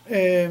means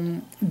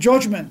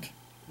judgment.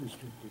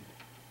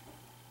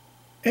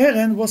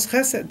 Aaron was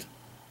chesed.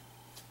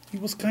 He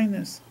was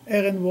kindness.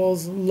 Aaron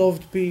was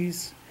loved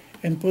peace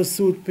and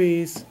pursued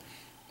peace.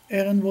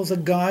 Aaron was a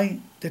guy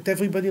that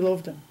everybody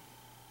loved him.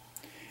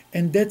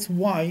 And that's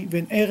why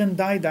when Aaron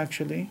died,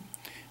 actually,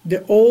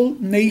 the whole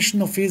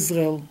nation of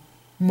Israel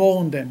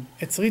mourned him.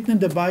 It's written in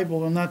the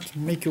Bible, will not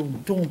make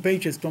you 2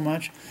 pages too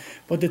much,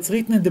 but it's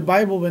written in the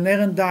Bible when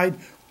Aaron died,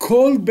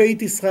 Kol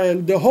Beit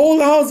Israel, the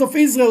whole house of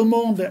Israel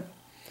mourned him.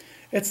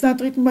 It's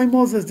not written by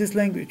Moses, this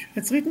language.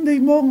 It's written they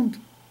mourned.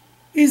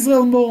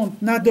 Israel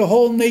mourned, not the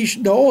whole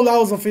nation, the whole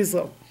house of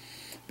Israel.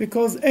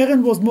 Because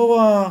Aaron was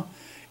more,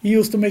 he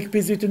used to make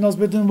peace between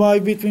husband and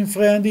wife, between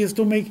friends, he used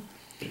to make...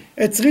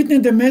 It's written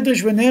in the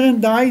Medrash, when Aaron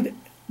died,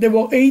 there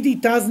were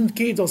 80,000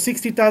 kids or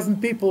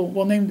 60,000 people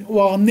who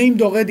are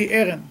named already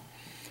Aaron.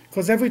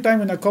 Because every time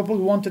when a couple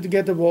wanted to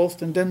get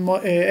divorced and then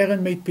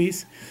Aaron made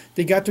peace,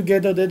 they got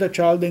together, they had a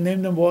child, they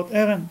named them what?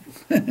 Aaron.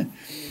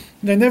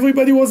 Then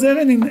everybody was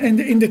Aaron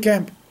in the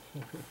camp.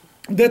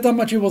 That's how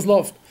much he was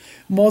loved.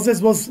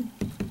 Moses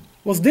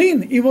was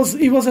Din. He was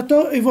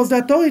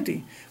the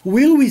authority.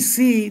 Will we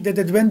see that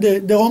it went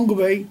the wrong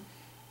way?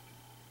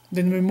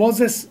 Then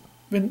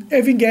when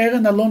having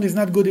Aaron alone is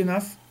not good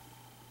enough?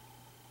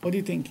 What do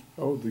you think?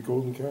 Oh, the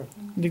golden calf.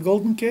 The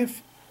golden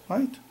calf,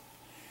 right?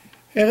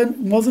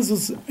 Moses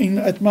was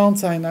at Mount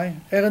Sinai.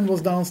 Aaron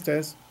was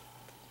downstairs.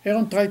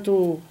 Aaron tried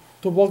to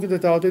work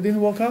it out. It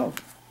didn't work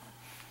out.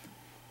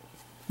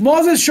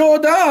 Moses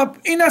showed up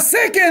in a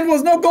second.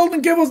 Was no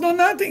golden calf. Was no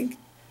nothing.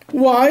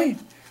 Why?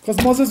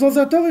 Because Moses was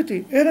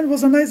authority. Aaron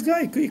was a nice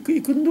guy. He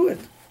couldn't do it.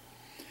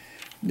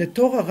 The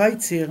Torah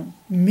writes here,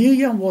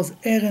 Miriam was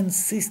Aaron's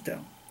sister.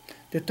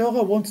 The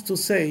Torah wants to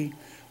say,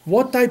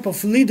 what type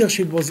of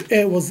leadership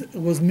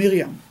was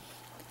Miriam?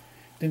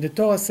 Then the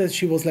Torah says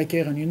she was like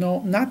Aaron.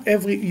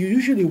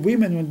 Usually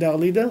women, when they are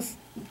leaders,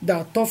 they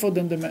are tougher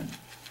than the men.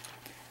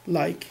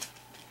 Like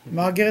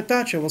Margaret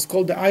Thatcher was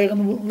called the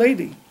Iron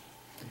Lady.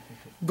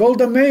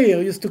 Golda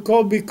Meir used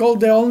to be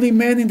called the only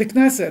man in the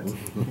Knesset.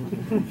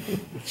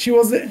 She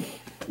was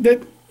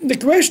the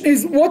question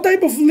is, what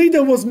type of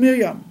leader was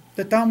Miriam?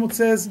 The Talmud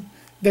says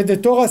that the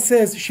Torah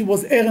says she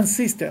was Aaron's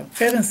sister.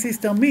 Aaron's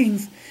sister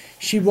means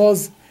she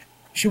was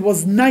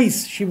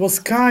nice, she was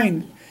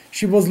kind,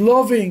 she was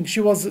loving,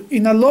 she was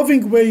in a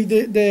loving way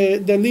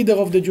the leader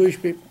of the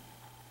Jewish people.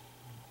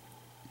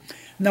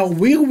 Now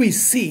will we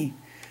see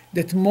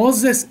that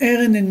Moses,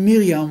 Aaron and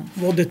Miriam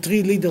were the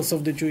 3 leaders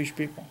of the Jewish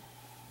people?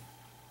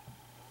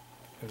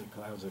 The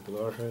clouds of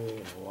glory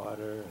and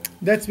water. And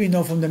that we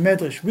know from the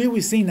Medrash. Will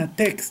we see in a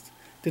text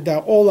that they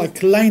are all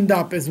lined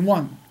up as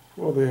one?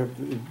 Well, they have,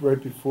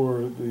 right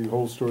before the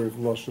whole story of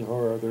Lashon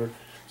Hara, they're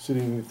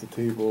sitting at the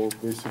table,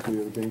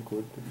 basically at a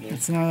banquet.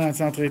 It's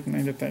not written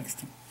in the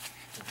text.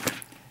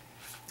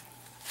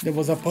 There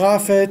was a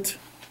prophet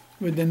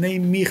with the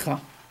name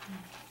Micha.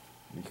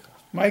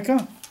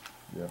 Micah?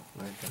 Yeah.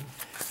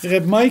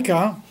 Reb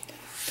Micah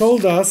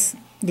told us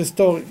the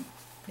story.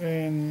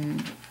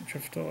 And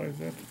which Torah is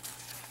that?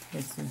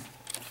 Let's see.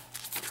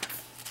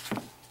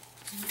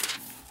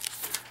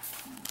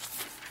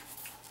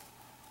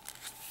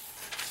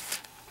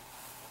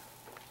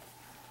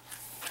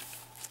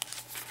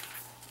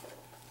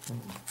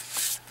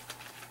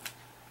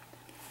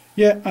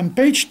 Yeah, on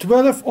page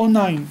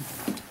 1209.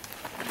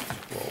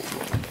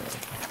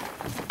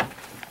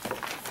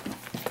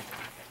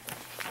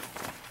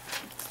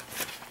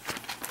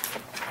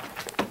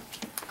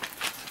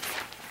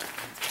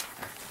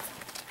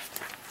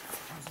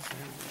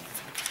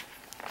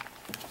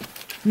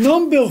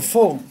 Number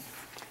 4.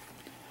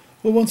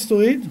 Who wants to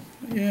read?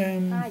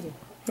 I do.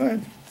 Go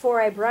ahead. For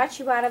I brought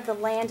you out of the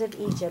land of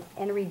Egypt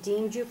and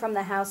redeemed you from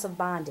the house of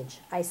bondage.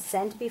 I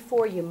sent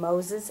before you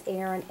Moses,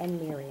 Aaron,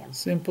 and Miriam.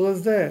 Simple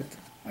as that.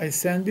 I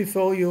send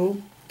before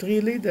you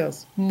 3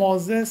 leaders,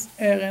 Moses,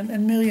 Aaron,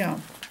 and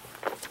Miriam,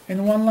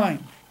 in one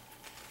line.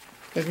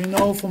 But we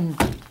know from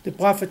the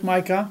prophet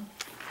Micah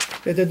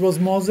that it was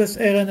Moses,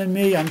 Aaron, and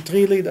Miriam,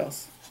 3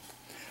 leaders.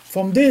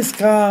 From this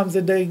comes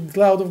the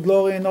cloud of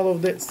glory and all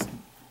of this.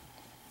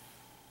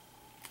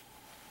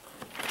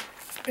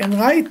 And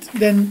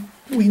then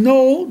we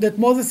know that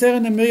Moses,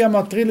 Aaron, and Miriam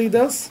are 3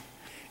 leaders,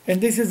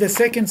 and this is the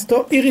second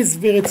story. Here is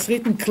where it's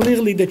written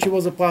clearly that she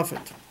was a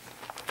prophet.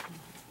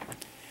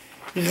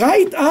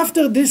 Right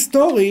after this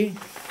story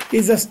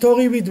is a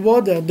story with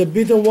water, the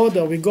bitter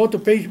water. We go to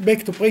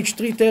back to page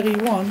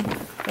 331,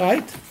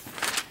 right?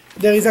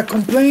 There is a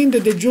complaint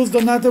that the Jews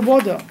don't have the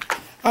water.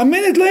 A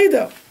minute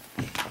later,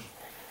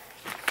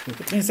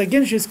 it means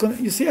again,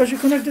 you see how she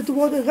connected to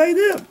water right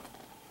there.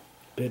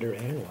 Bitter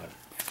and water.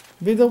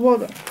 Bitter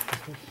water.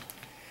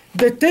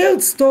 The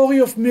third story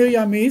of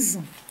Miriam is,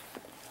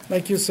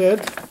 like you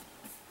said,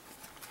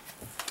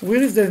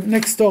 where is the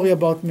next story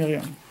about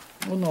Miriam?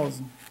 Who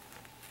knows?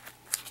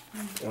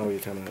 Oh, you're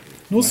talking about...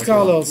 No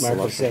scholars. Mark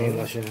was saying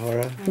Lashon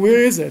Hora.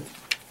 Where is it?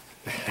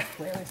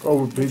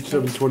 Oh, page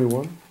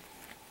 721?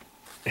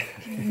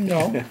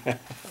 No.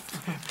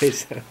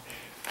 He's-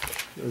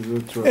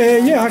 That's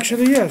right. Yeah,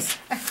 actually, yes.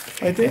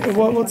 I think,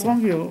 what's wrong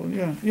here?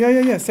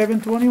 Yeah,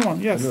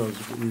 721, yes. No,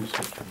 it's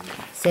research.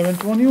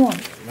 721.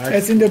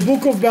 It's in the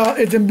book of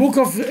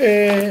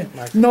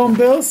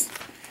Numbers,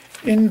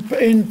 in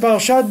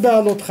Parshat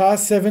Baalotcha,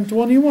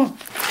 721.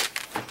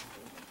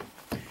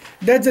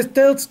 That's the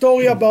third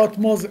story about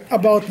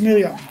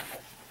Miriam.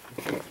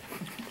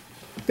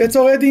 That's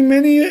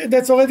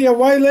already a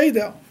while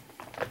later.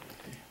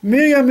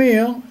 Miriam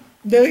here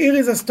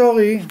is a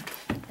story,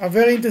 a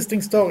very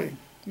interesting story.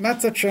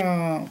 Not such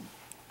a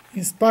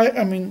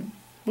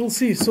we'll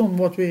see soon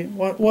what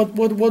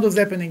is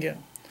happening here.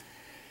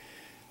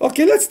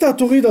 Okay, let's start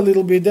to read a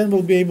little bit, then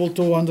we'll be able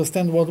to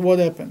understand what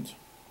happened.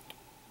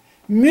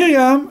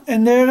 Miriam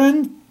and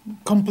Aaron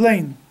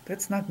complain.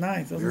 That's not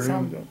nice, doesn't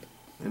sound good.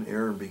 And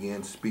Aaron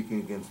began speaking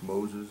against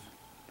Moses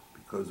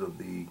because of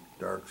the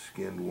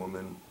dark-skinned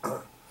woman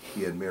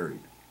he had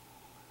married.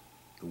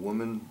 The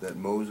woman that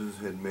Moses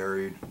had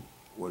married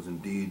was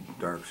indeed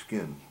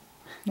dark-skinned.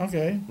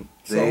 Okay.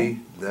 They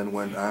then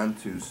went on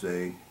to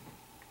say,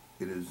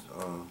 is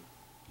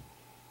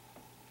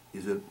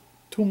it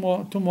to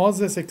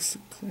Moses.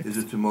 Is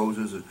it to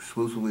Moses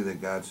exclusively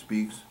that God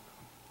speaks?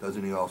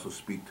 Doesn't he also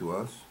speak to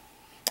us?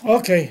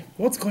 Okay,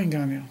 what's going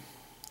on here?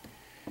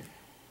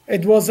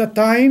 It was a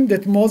time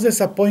that Moses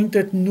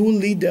appointed new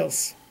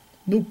leaders,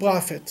 new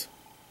prophets.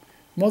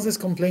 Moses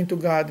complained to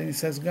God and he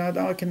says, God,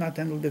 I cannot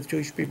handle the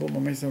Jewish people by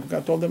myself.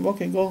 God told them,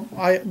 okay,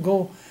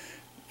 go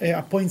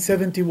appoint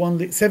 70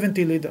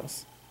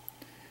 leaders.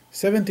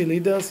 70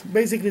 leaders.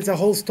 Basically, it's a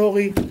whole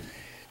story.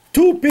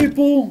 2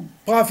 people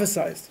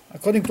prophesied.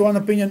 According to one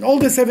opinion, all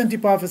the 70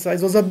 prophesied.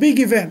 It was a big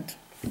event.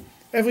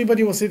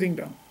 Everybody was sitting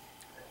there.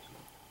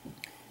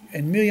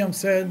 And Miriam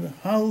said,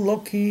 how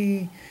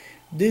lucky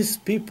these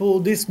people,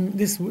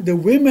 the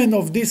women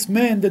of this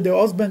man, that their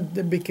husband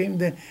became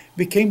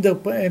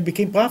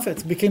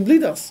prophets, became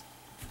leaders.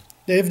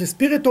 They have the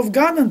Spirit of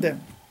God in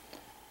them.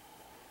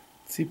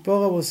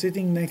 Tzipporah was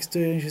sitting next to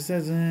her and she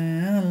says,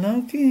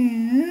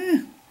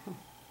 lucky.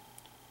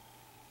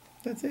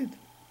 That's it.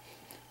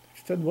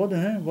 She said,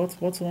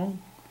 what's wrong?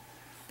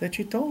 That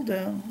she told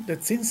her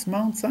that since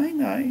Mount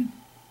Sinai,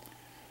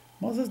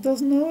 Moses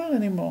doesn't know her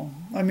anymore.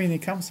 He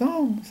comes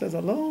home, says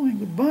hello and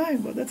goodbye,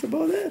 but that's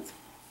about it.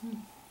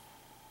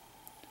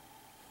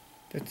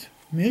 That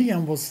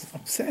Miriam was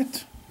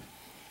upset.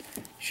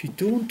 She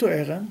turned to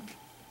Aaron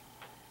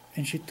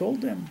and she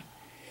told them,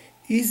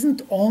 is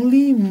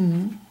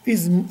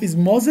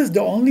Moses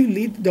the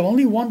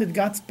only one that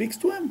God speaks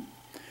to him?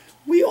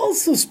 We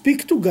also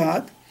speak to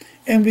God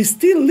and we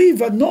still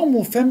live a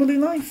normal family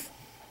life.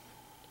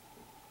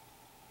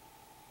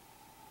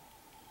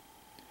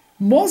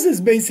 Moses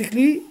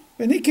basically,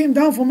 when he came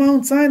down from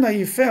Mount Sinai,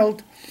 he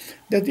felt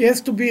that he has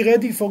to be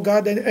ready for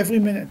God every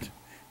minute,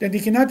 that he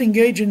cannot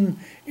engage in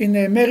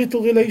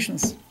marital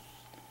relations.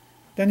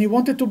 Then he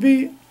wanted to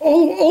be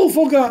all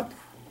for God.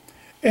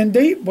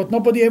 But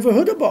nobody ever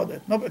heard about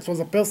it. No, it was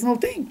a personal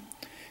thing.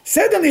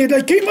 Suddenly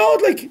it came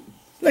out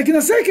like in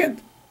a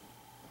second.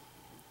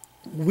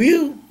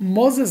 Where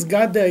Moses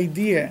got the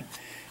idea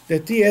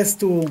that he has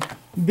to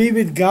be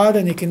with God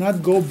and he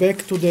cannot go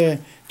back to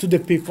the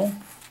people.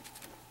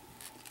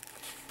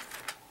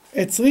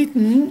 It's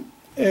written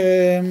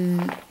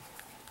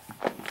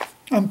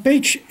on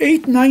page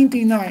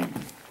 899.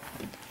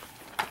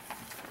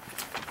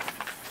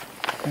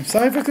 I'm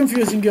sorry for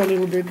confusing you a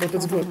little bit, but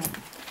it's good.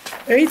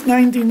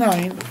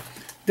 899,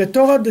 the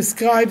Torah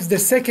describes the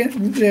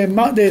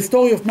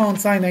story of Mount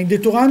Sinai. In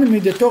Deuteronomy,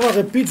 the Torah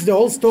repeats the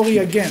whole story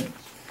again.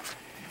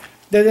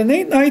 That in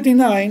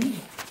 899,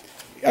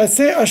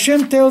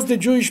 Hashem tells the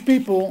Jewish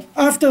people,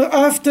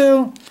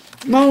 after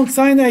Mount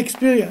Sinai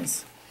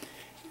experience,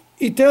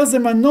 he tells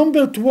them on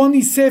number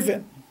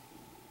 27,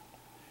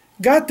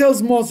 God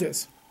tells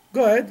Moses,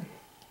 go ahead.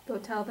 Go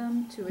tell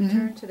them to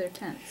return to their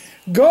tents.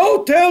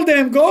 Go tell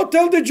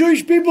the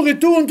Jewish people,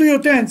 return to your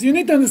tents. You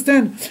need to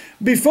understand,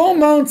 before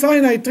Mount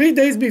Sinai, 3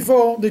 days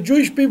before, the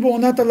Jewish people were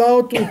not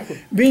allowed to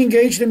be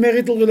engaged in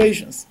marital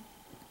relations.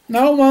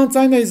 Now Mount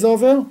Sinai is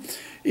over.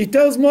 He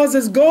tells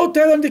Moses, go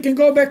tell them they can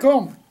go back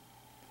home.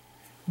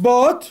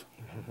 But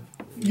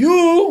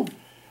you,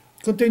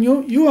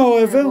 continue, you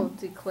however... I will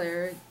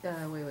declare,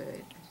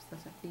 wait.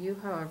 You,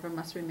 however,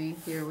 must remain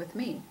here with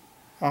me.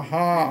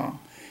 Aha.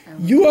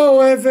 You,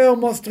 however,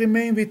 must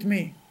remain with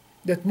me.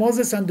 That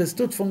Moses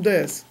understood from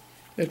this,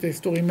 that is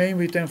to remain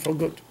with him for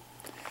good.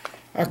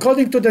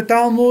 According to the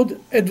Talmud,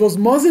 it was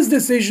Moses'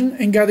 decision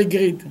and God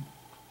agreed.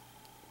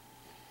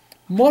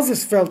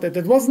 Moses felt it.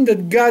 It wasn't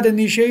that God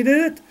initiated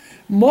it.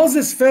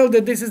 Moses felt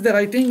that this is the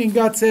right thing and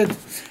God said,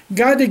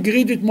 God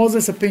agreed with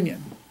Moses'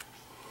 opinion.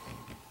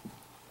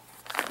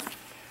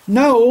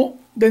 Now,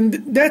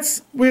 then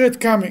that's where it's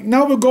coming.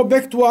 Now we'll go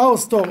back to our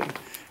story.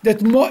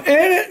 That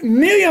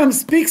Miriam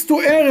speaks to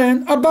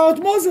Aaron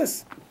about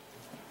Moses.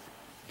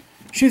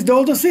 She's the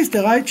older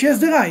sister, right? She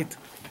has the right.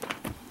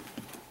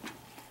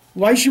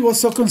 Why she was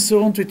so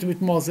concerned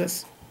with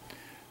Moses?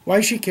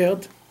 Why she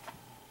cared?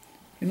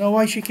 You know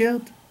why she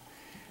cared?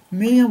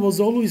 Miriam was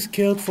always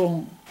cared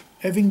for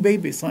having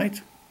babies,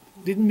 right?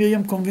 Didn't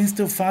Miriam convince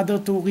her father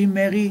to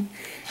remarry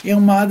her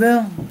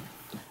mother?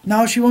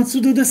 Now she wants to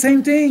do the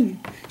same thing.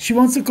 She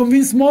wants to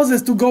convince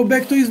Moses to go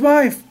back to his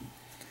wife.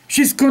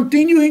 She's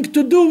continuing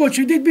to do what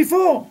she did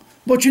before,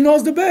 but she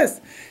knows the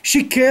best.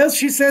 She cares.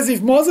 She says,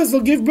 if Moses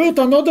will give birth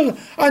to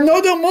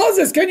another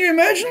Moses, can you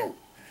imagine?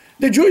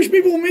 The Jewish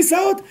people will miss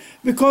out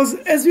because,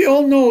 as we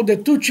all know, the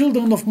two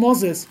children of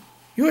Moses,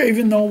 you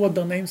even know what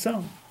their names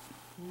are.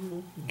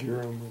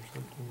 Gershom or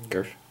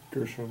something.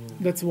 Gershom.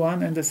 That's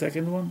one, and the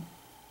second one?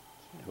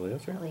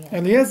 Eliezer.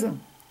 Eliezer.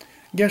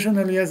 Gershom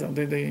and Eliezer.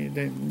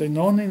 They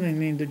know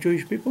in the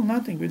Jewish people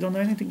nothing. We don't know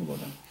anything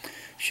about them.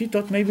 She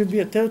thought maybe it'll be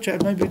a third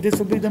child, maybe this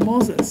will be the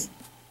Moses.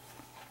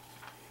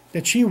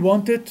 That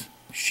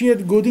she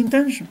had good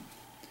intention.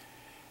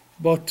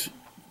 But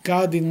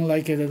God didn't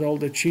like it at all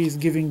that she is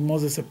giving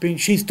Moses opinion.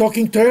 She's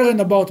talking to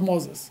Aaron about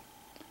Moses.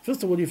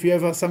 First of all, if you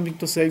ever have something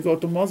to say, go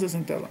to Moses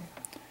and tell him.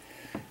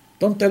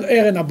 Don't tell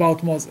Aaron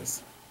about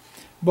Moses.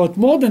 But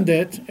more than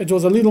that, it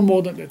was a little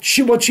more than that.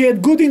 She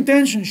had good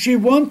intention. She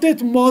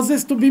wanted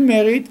Moses to be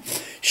married.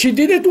 She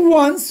did it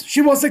once.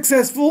 She was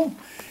successful.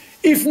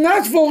 If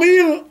not for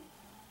real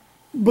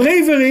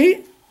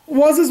bravery,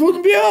 Moses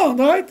wouldn't be around,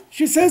 right?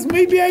 She says,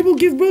 maybe I will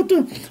give birth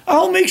to,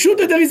 I'll make sure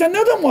that there is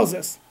another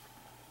Moses.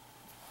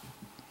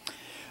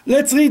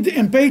 Let's read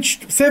in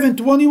page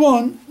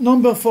 721,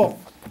 number 4.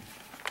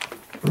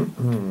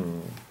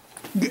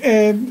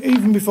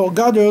 Even before,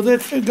 God heard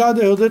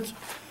it.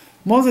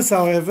 Moses,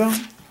 however,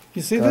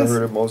 you see God this?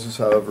 heard it. Moses,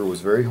 however, was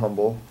very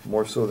humble,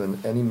 more so than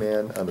any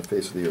man on the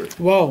face of the earth.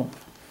 Wow.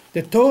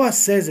 The Torah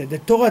says it. The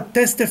Torah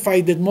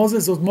testified that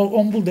Moses was more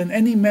humble than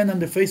any man on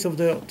the face of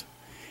the earth.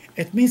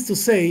 It means to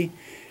say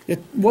that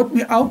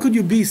how could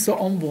you be so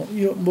humble?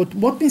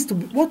 What means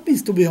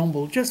to be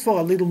humble? Just for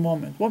a little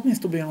moment. What means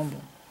to be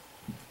humble?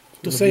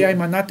 To say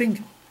I'm a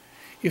nothing?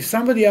 If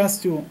somebody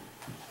asks you,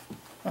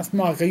 ask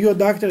Mark, are you a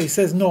doctor? He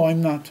says, no,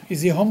 I'm not.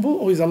 Is he humble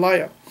or is he a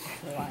liar?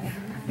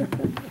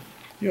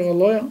 You're a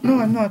lawyer? No,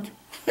 I'm not.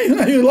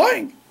 You're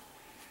lying.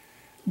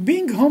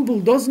 Being humble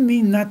doesn't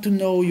mean not to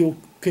know your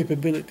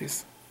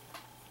capabilities.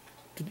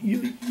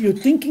 You're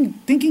thinking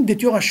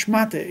that you're a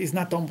shmata is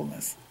not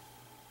humbleness.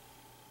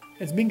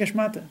 It's being a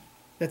shmata.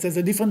 That has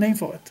a different name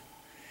for it.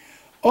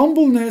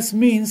 Humbleness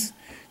means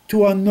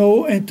to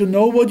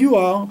know what you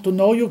are, to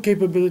know your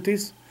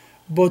capabilities,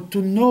 but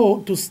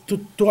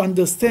to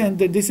understand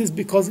that this is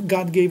because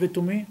God gave it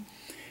to me.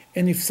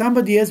 And if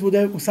somebody else would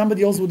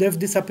have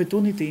this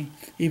opportunity,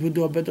 he would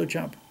do a better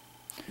job.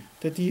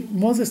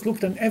 Moses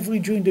looked on every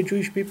Jew in the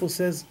Jewish people,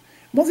 says,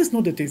 Moses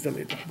knew that he's the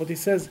leader, but he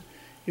says,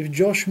 if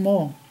Josh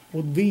Moore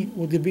would be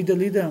the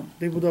leader,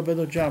 they would do a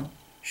better job.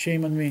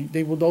 Shame on me.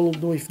 They would all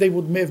do, if they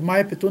would have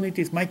my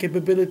opportunities, my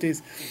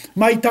capabilities,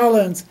 my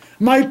talents,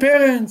 my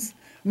parents,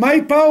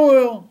 my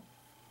power,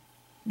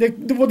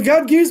 what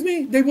God gives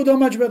me, they would do a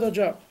much better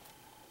job.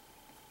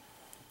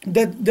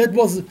 That's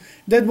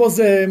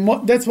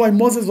why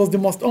Moses was the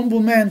most humble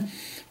man,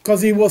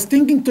 because he was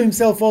thinking to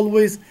himself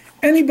always,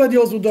 anybody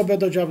else would do a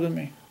better job than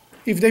me,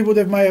 if they would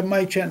have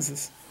my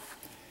chances.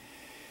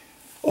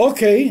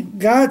 Okay,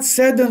 God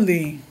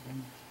suddenly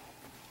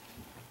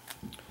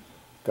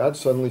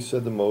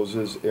said to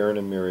Moses, Aaron,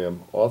 and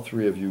Miriam, all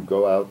three of you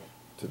go out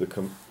to the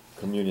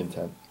communion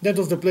tent. That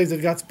was the place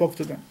that God spoke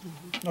to them.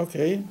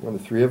 Okay. When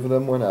the three of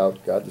them went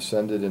out, God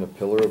descended in a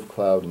pillar of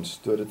cloud and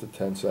stood at the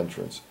tent's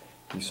entrance.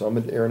 He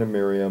summoned Aaron and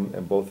Miriam,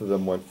 and both of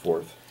them went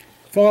forth.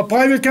 For a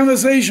private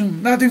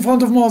conversation, not in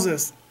front of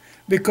Moses.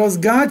 Because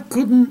God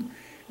didn't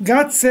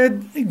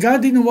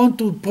want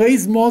to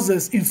praise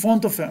Moses in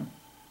front of him.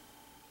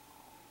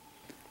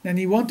 And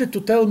he wanted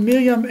to tell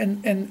Miriam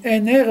and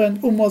Aaron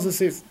who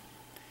Moses is.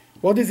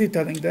 What is he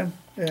telling them?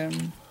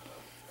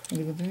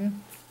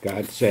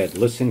 God said,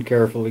 listen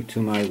carefully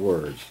to my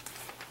words.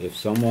 If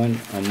someone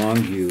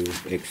among you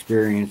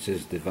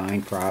experiences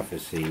divine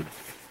prophecy,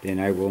 then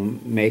I will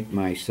make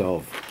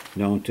myself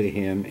known to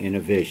him in a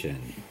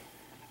vision.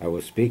 I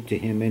will speak to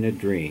him in a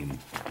dream.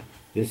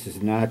 This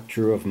is not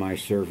true of my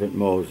servant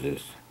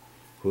Moses,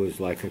 who is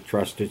like a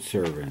trusted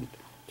servant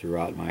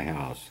throughout my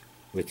house.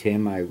 With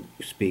him I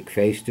speak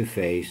face to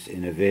face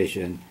in a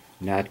vision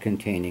not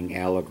containing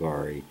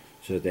allegory,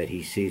 so that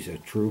he sees a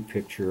true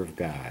picture of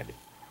God.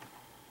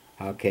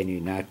 How can you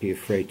not be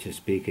afraid to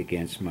speak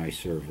against my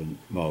servant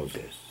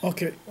Moses?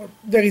 Okay,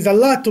 there is a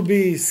lot to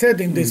be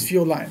said in these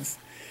few lines,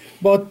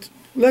 but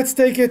let's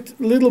take it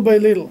little by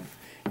little.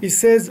 He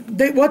says,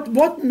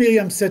 what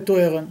Miriam said to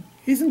Aaron,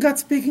 isn't God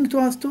speaking to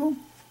us too?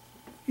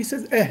 He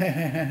says,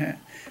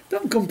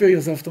 don't compare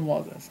yourself to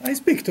Moses. I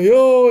speak to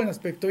you, and I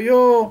speak to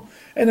you,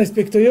 and I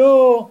speak to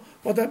you,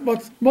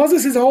 but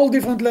Moses is a whole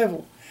different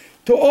level.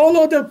 To all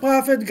other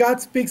prophets,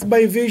 God speaks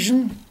by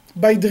vision,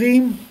 by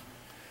dream,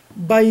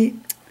 by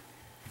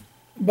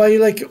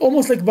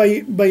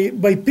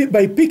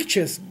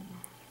pictures.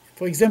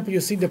 For example, you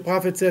see the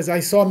prophet says,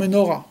 I saw a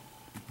menorah.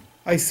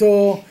 I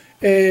saw,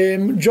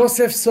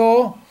 Joseph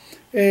saw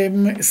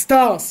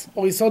stars,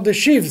 or he saw the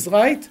sheaves,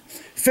 right?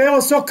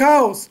 Pharaoh saw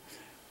cows.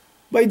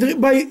 By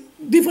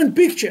different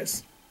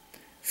pictures.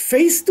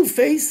 Face to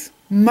face,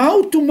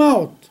 mouth to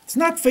mouth. It's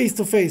not face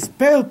to face.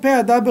 Per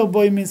double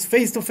boy means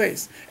face to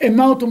face. And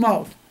mouth to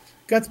mouth.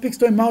 God speaks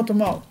to him mouth to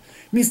mouth.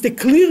 Means the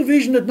clear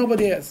vision that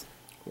nobody has.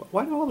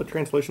 Why do all the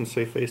translations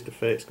say face to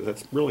face? Because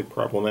that's really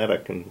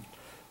problematic, and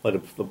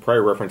like the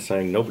prior reference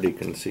saying nobody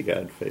can see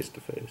God face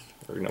to face.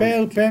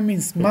 Per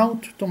means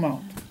mouth to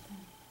mouth.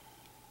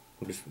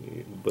 But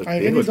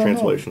the English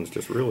translations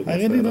just really I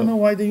really don't know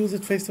why they use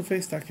it face to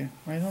face, Take.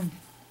 I don't.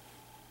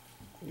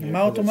 Yeah,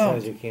 mouth to mouth.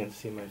 Says you can't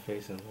see my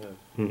face and live.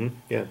 Mm-hmm.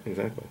 Yeah,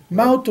 exactly.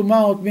 Mouth to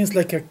mouth means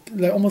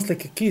almost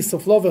like a kiss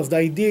of lovers. The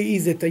idea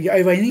is that I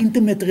have an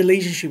intimate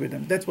relationship with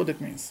them. That's what it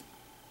means.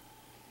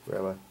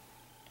 Rabbi,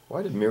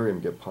 why did Miriam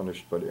get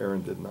punished but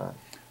Aaron did not?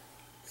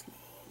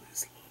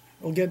 Slowly.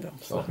 We'll get them.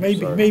 Oh,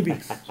 maybe.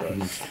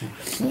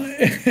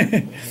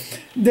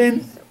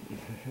 Then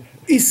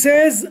he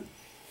says,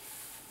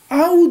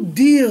 how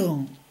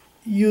dear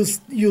you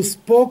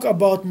spoke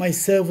about my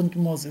servant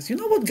Moses. You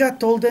know what God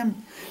told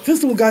them?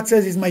 First of all, God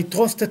says he's my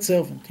trusted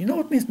servant. You know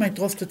what means my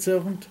trusted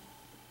servant?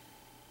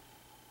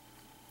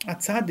 A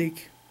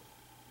tzaddik,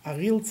 a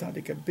real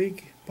tzaddik, a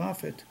big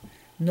prophet,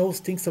 knows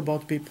things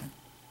about people,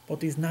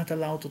 but he's not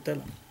allowed to tell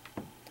them.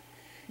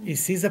 He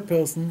sees a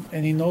person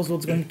and he knows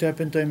what's going to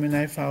happen to him in a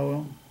half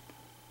hour,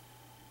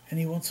 and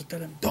he wants to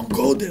tell him, don't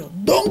go there,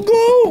 don't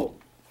go!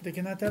 They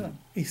cannot tell him.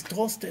 He's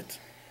trusted.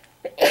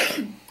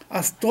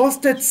 A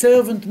trusted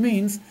servant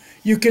means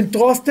you can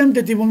trust him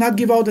that he will not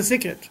give out the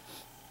secret.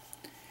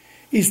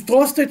 He's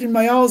trusted in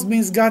my house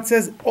means God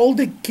says all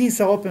the keys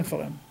are open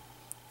for him.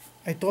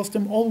 I trust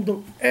him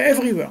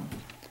everywhere.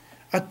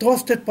 A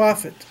trusted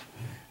prophet,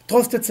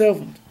 trusted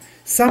servant.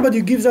 Somebody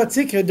who gives out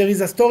secret. There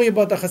is a story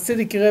about a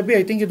Hasidic Rebbe,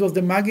 I think it was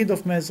the Maggid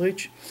of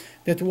Mezrich,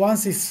 that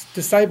once his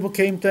disciple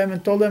came to him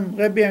and told him,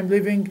 Rebbe, I'm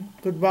leaving,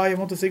 goodbye, I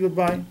want to say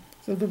goodbye. He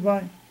said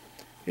goodbye.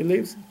 He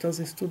leaves, he tells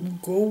his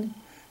student, go.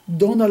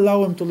 Don't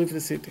allow him to leave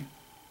the city.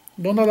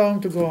 Don't allow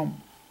him to go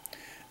home.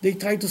 They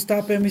try to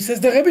stop him. He says,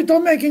 the Rebbe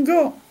told me I can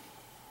go.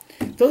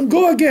 Don't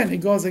go again. He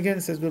goes again.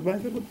 He says,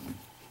 goodbye.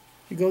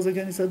 He goes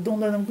again. He says, don't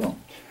let him go.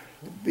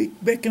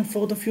 Back and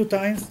forth a few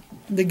times.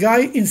 The guy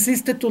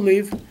insisted to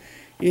leave.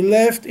 He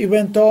left. He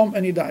went home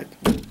and he died.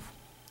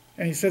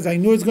 And he says, I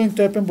knew it's going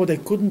to happen, but I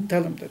couldn't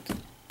tell him that.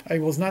 I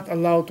was not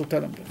allowed to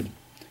tell him that.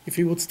 If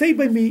he would stay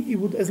by me, he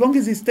would. As long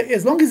as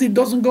he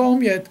doesn't go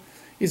home yet,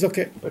 he's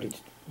okay.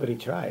 But he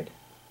tried.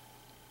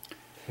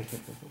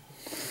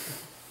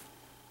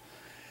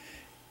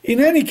 In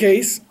any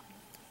case,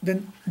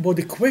 but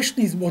the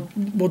question is, what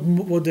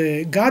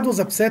God was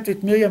upset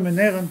with Miriam and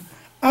Aaron.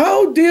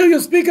 How dare you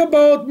speak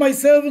about my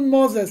servant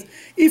Moses?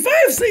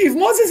 If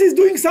Moses is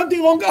doing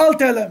something wrong, I'll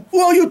tell him. Who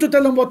are you to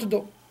tell him what to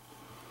do?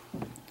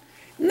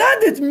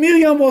 Not that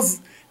Miriam was.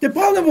 The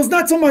problem was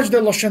not so much the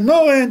Lashon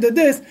Hara and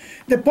this.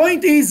 The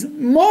point is,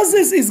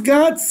 Moses is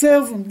God's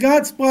servant,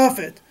 God's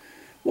prophet.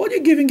 What are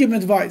you giving him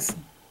advice?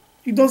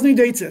 He doesn't need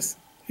aitzes.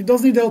 He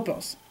doesn't need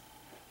helpers.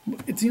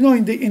 It's,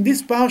 in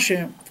this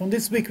parsha from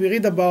this week we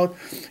read about,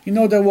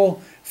 there were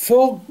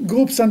 4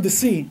 groups on the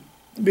sea.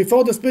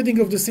 Before the splitting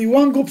of the sea,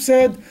 one group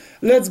said,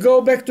 let's go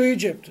back to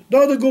Egypt. The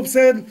other group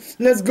said,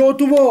 let's go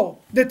to war.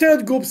 The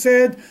third group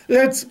said,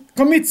 let's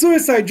commit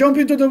suicide, jump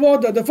into the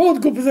water. The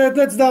fourth group said,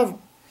 let's die.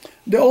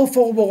 They all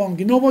 4 were wrong.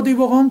 You know what they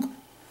were wrong?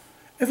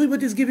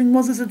 Everybody's giving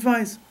Moses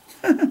advice.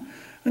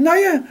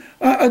 Now,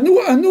 a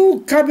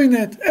new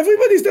cabinet.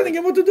 Everybody's telling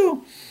him what to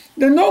do.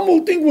 The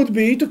normal thing would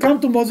be to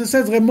come to Moses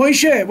and say,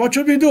 Moshe, what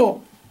should we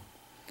do?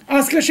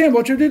 Ask Hashem,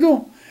 what should we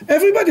do?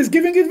 Everybody's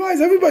giving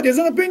advice. Everybody has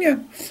an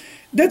opinion.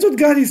 That's what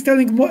God is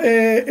telling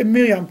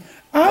Miriam.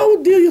 How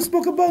dare you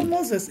spoke about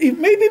Moses? If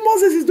maybe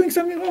Moses is doing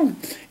something wrong.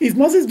 If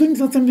Moses is doing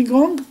something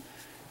wrong,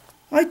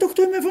 I talk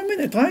to him every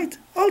minute, right?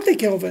 I'll take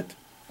care of it.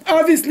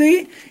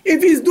 Obviously,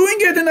 if he's doing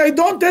it and I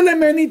don't tell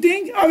him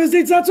anything, obviously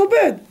it's not so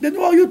bad. Then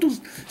who are you to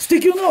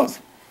stick your nose?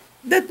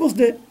 That was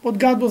what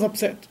God was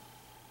upset.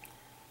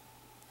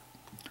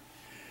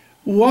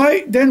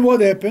 Why? Then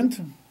what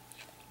happened?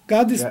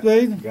 God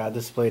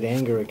displayed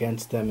anger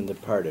against them and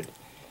departed.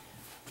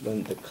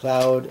 When the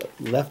cloud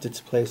left its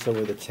place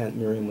over the tent,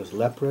 Miriam was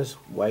leprous,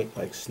 white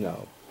like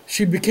snow.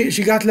 She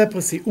got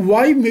leprosy.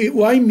 Why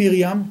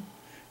Miriam?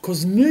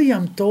 Because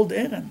Miriam told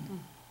Aaron.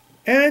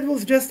 Aaron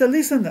was just a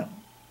listener.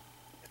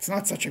 It's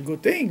not such a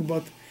good thing,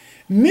 but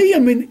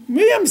Miriam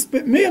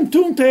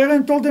turned to Aaron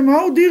and told him,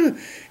 how dear,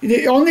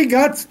 only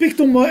God speaks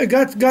to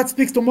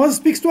Moses,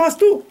 speaks to us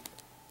too.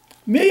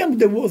 Miriam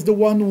was the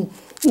one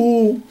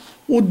who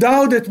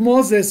doubted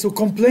Moses, who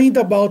complained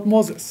about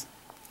Moses.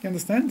 You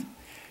understand?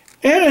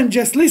 Aaron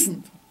just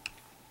listened.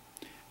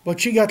 But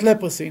she got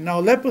leprosy. Now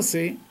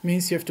leprosy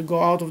means you have to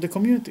go out of the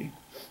community.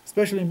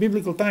 Especially in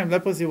biblical time,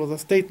 leprosy was a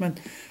statement.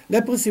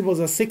 Leprosy was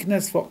a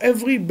sickness for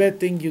every bad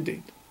thing you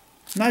did.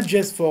 Not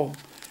just for,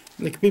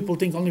 like people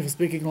think only for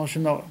speaking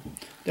Lashon Hara.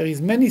 There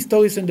is many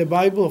stories in the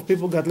Bible of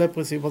people got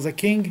leprosy. It was a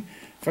king,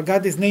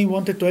 forgot his name,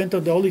 wanted to enter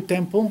the Holy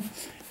Temple,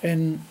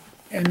 and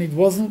it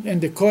wasn't,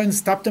 and the Kohen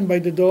stopped him by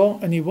the door,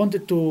 and he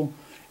wanted to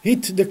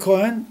hit the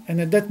Kohen,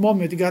 and at that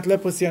moment he got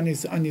leprosy on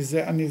his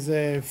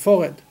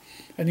forehead,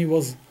 and he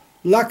was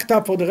locked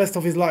up for the rest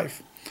of his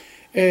life.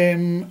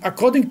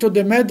 According to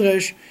the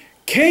Medrash,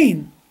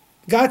 Cain,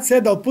 God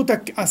said, I'll put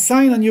a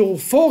sign on your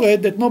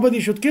forehead that nobody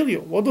should kill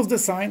you. What was the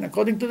sign?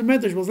 According to the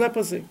Medrash, was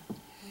leprosy.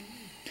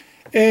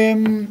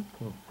 The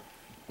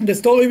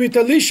story with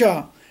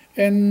Elisha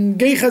and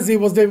Gehazi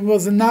was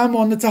a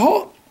Naaman. It's a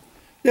whole.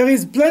 There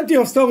is plenty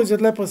of stories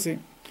with leprosy.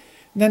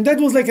 Then that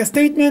was like a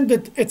statement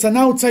that it's an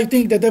outside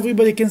thing that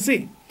everybody can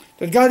see.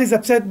 That God is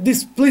upset,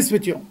 displeased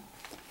with you.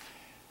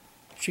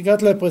 She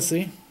got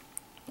leprosy.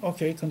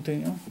 Okay,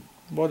 continue.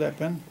 What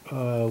happened?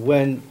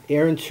 When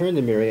Aaron turned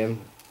to Miriam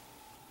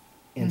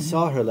and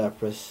saw her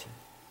leprous,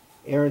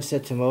 Aaron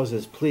said to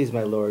Moses, please,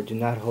 my Lord, do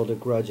not hold a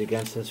grudge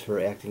against us for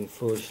acting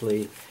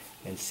foolishly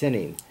and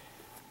sinning.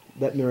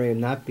 Let Miriam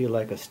not be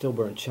like a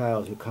stillborn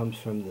child who comes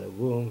from the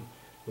womb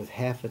with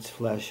half its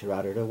flesh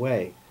rotted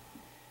away.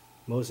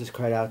 Moses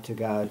cried out to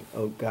God,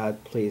 oh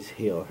God, please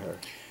heal her.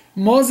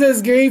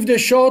 Moses gave the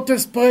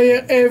shortest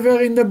prayer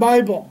ever in the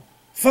Bible.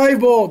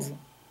 5 words.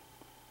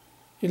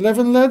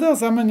 11 letters?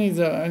 How many is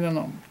there? I don't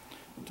know.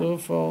 2,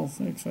 4,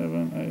 6,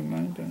 7, 8,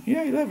 9, 10.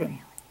 Yeah, 11.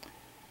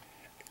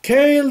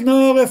 Kail,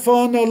 no,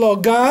 refon, no law.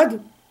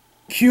 God,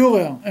 cure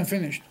her, and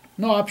finished.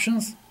 No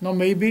options, no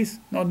maybes,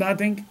 no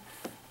nothing.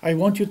 I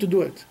want you to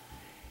do it.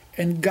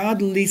 And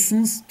God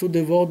listens to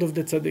the word of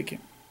the tzaddikim.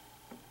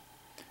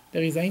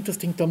 There is an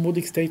interesting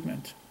Talmudic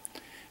statement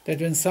that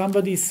when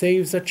somebody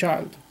saves a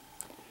child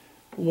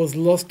who was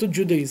lost to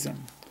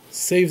Judaism,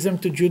 saves them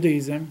to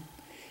Judaism,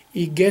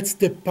 he gets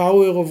the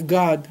power of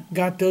God.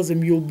 God tells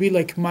him, you'll be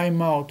like my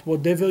mouth.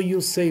 Whatever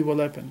you say will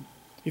happen.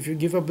 If you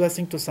give a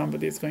blessing to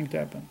somebody, it's going to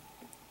happen.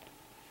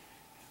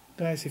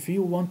 Guys, if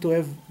you want to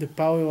have the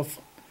power of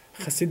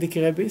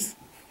Hasidic rabbis,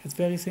 it's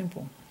very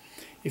simple.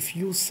 If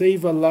you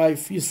save a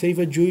life, you save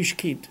a Jewish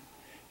kid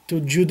to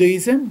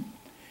Judaism,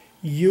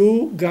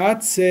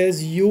 God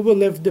says you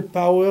will have the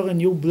power and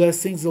your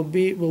blessings will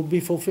be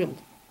fulfilled.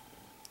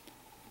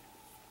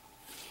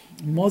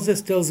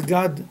 Moses tells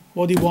God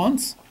what he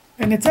wants,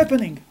 and it's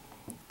happening.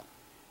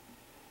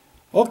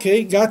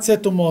 Okay, God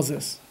said to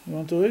Moses, you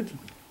want to read?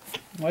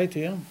 Right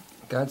here.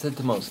 God said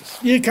to Moses,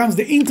 here comes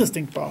the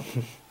interesting part.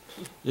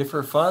 If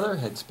her father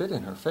had spit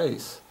in her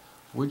face,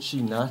 would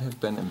she not have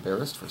been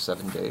embarrassed for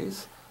 7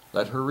 days?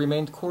 Let her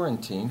remain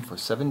quarantined for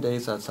 7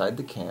 days outside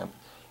the camp,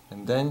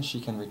 and then she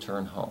can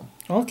return home.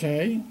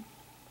 Okay.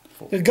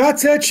 That God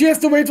said she has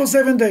to wait for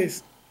 7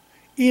 days.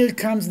 Here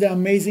comes the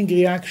amazing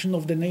reaction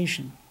of the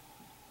nation.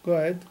 Go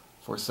ahead.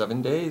 For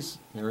 7 days,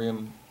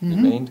 Miriam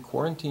remained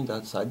quarantined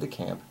outside the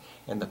camp,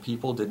 and the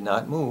people did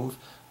not move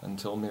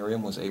until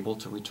Miriam was able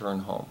to return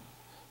home.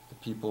 The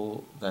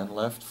people then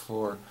left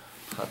for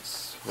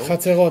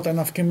Chatzerot and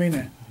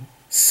Afkemine.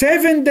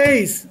 7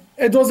 days.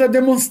 It was a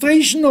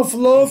demonstration of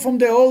love from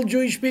the whole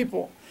Jewish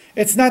people.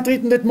 It's not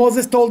written that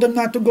Moses told them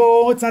not to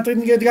go. It's not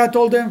written that God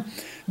told them.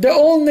 The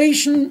whole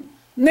nation,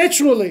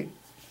 naturally,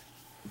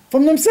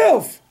 from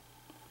themselves,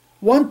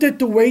 wanted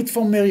to wait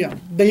for Miriam.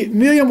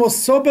 Miriam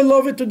was so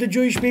beloved to the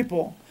Jewish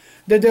people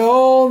that the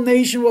whole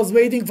nation was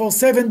waiting for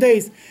 7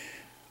 days.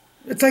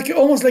 It's like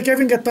almost like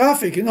having a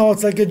traffic,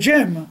 it's like a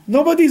jam.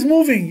 Nobody's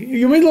moving.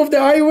 In the middle of the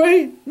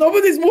highway,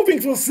 nobody's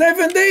moving for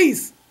 7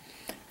 days.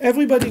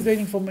 Everybody's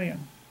waiting for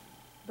Miriam.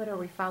 But are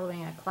we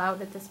following a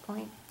cloud at this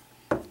point?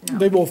 No.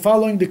 They were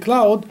following the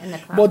cloud, And the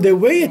cloud but the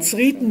was way the it's nation.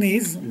 written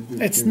is,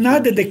 it's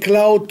not that the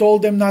cloud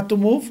told them not to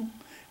move.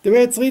 The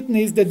way it's written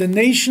is that the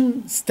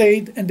nation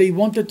stayed and they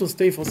wanted to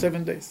stay for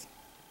 7 days.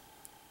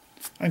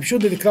 I'm sure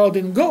that the cloud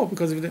didn't go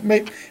because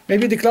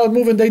maybe the cloud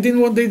moved and they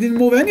didn't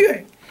move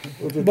anyway.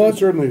 Well, But- it's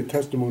certainly a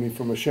testimony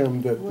from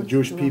Hashem that the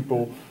Jewish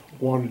people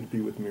wanted to be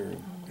with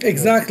Miriam.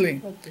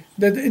 Exactly.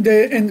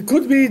 And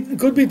could be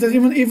that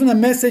even a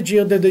message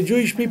here that the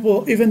Jewish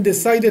people even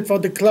decided for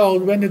the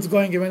cloud when it's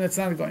going and when it's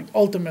not going,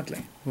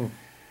 ultimately.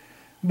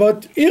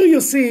 But here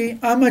you see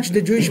how much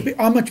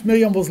how much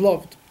Miriam was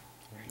loved.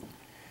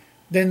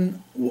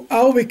 Then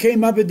how we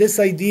came up with this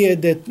idea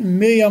that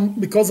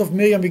because of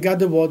Miriam we got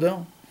the water,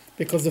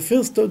 because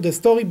the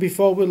story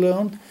before we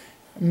learned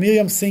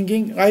Miriam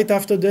singing, right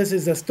after this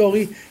is a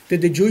story that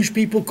the Jewish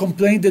people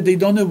complained that they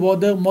don't have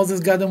water, Moses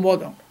got them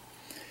water.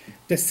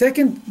 The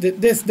second,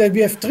 that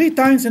we have 3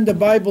 times in the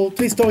Bible,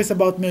 3 stories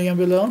about Miriam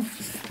we learn.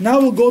 Now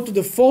we'll go to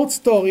the 4th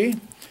story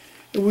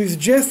with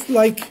just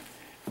like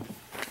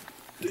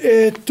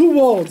 2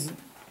 words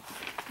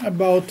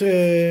about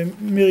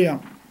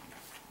Miriam.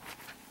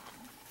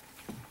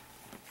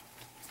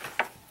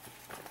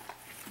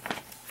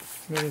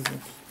 Where is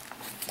it?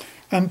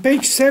 On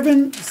page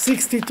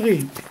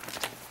 763.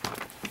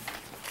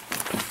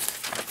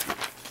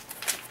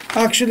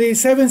 Actually,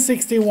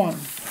 761.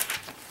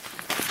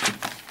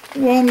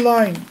 1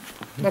 line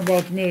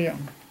about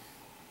Miriam.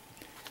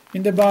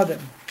 In the bottom.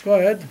 Go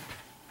ahead.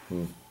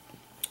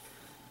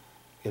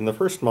 In the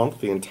first month,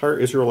 the entire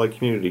Israelite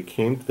community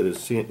came to the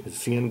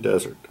Essene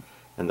Desert,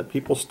 and the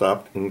people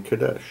stopped in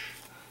Kadesh.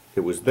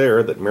 It was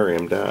there that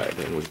Miriam died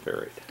and was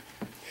buried.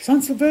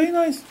 Sounds very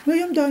nice.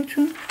 Miriam died.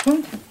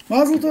 Fine.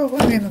 Mazel tov.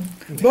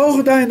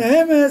 Baruch deine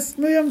Emes.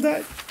 Miriam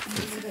died.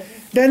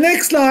 The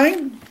next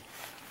line.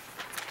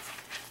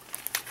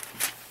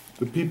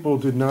 The people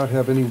did not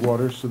have any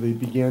water, so they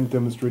began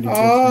demonstrating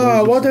against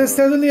Moses. What has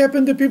suddenly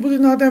happened? The people did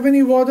not have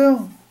any water.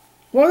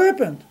 What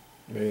happened?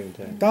 Miriam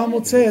died.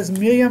 Talmud says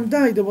Miriam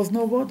died. There was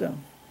no water.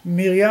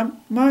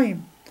 Miriam,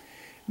 Mayim.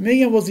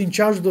 Miriam was in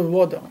charge of the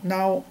water.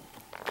 Now,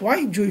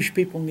 why Jewish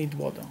people need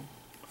water?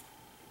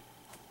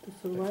 To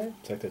survive.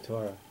 It's like the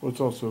Torah. Well,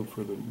 it's also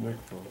for the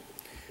mikvah.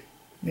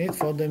 Need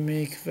for the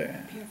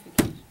mikveh.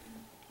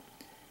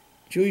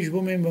 Jewish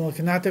women will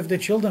not have the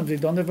children. They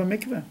don't have a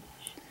mikveh.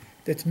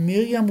 That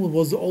Miriam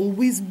was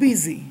always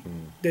busy,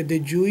 that the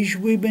Jewish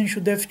women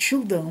should have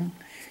children.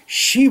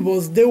 She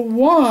was the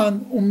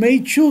one who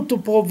made sure to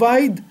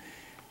provide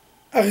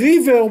a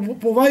river,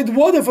 provide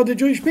water for the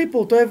Jewish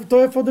people to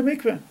have for the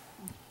mikveh.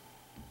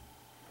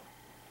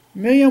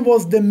 Miriam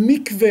was the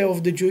mikveh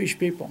of the Jewish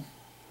people.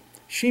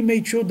 She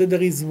made sure that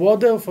there is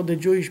water for the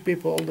Jewish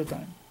people all the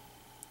time.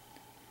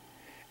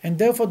 And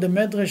therefore the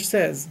Medrash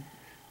says,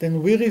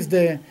 then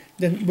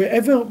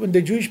wherever when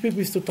the Jewish people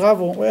used to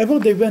travel, wherever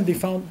they went, they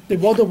found the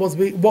water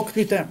walked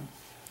with them.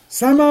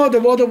 Somehow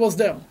the water was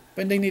there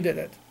when they needed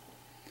it.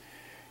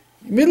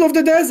 Middle of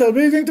the desert,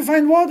 where are you going to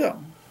find water?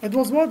 It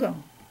was water.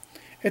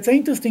 It's an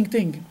interesting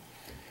thing.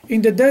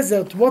 In the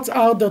desert, what's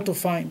harder to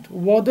find?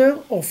 Water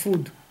or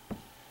food?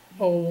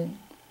 Or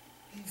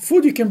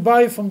food you can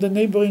buy from the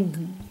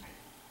neighboring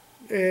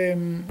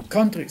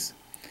countries.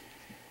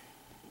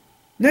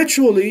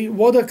 Naturally,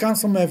 water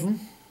comes from heaven,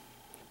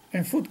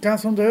 and food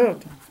comes from the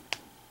earth.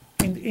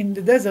 In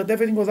the desert,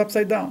 everything was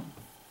upside down.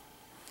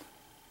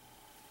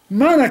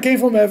 Manna came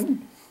from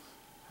heaven,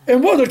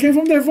 and water came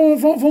from a river,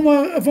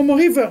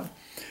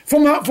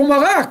 from a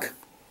rock.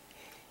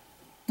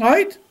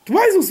 Right?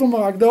 Twice was from a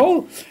rock.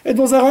 It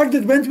was a rock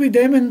that went with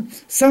them, and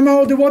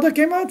somehow the water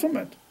came out from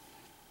it.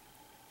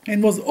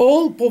 And was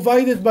all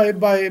provided by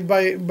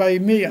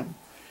Miriam.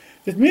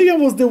 That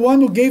Miriam was the one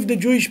who gave the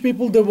Jewish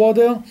people the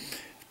water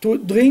to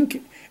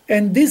drink,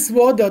 and this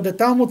water, the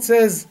Talmud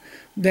says,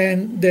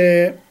 then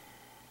the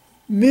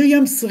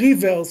Miriam's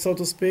river, so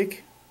to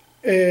speak,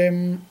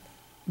 Be'er,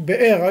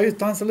 how you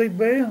translate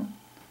Be'er?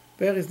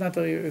 Be'er is not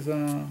a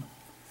river,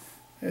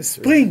 it's a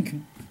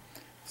spring.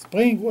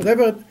 Spring,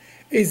 whatever,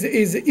 is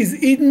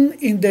hidden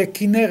in the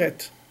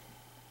Kinneret.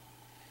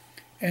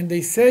 And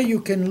they say you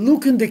can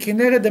look in the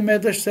Kinneret, the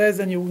Medrash says,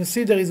 and you will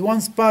see there is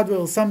one spot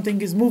where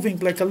something is moving,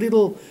 like a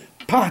little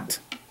pot.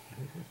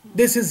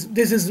 This is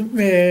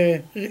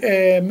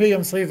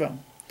Miriam's river.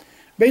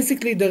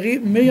 Basically,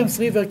 Miriam's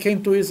river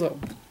came to Israel,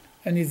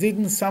 and is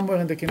hidden somewhere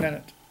in the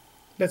Kinneret.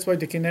 That's why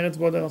the Kinneret's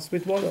water is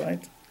sweet water,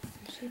 right?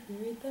 Is she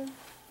buried there?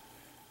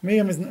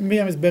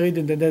 Miriam is buried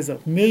in the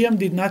desert. Miriam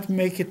did not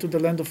make it to the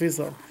land of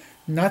Israel.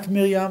 Not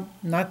Miriam,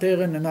 not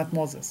Aaron, and not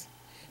Moses.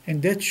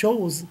 And that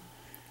shows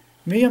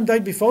Miriam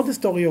died before the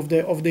story of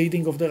the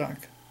eating of the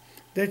rock.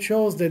 That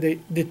shows that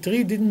the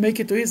three didn't make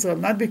it to Israel,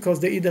 not because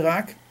they eat the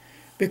rock,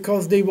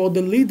 because they were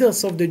the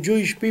leaders of the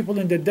Jewish people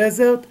in the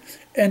desert,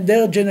 and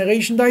their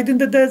generation died in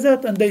the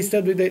desert, and they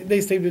stayed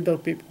with their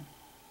people.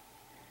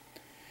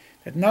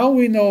 And now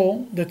we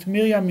know that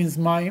Miriam means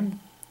Mayim,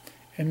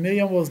 and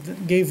Miriam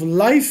gave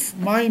life.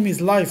 Mayim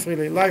is life,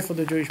 really, life for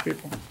the Jewish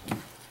people.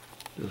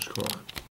 Yes, correct.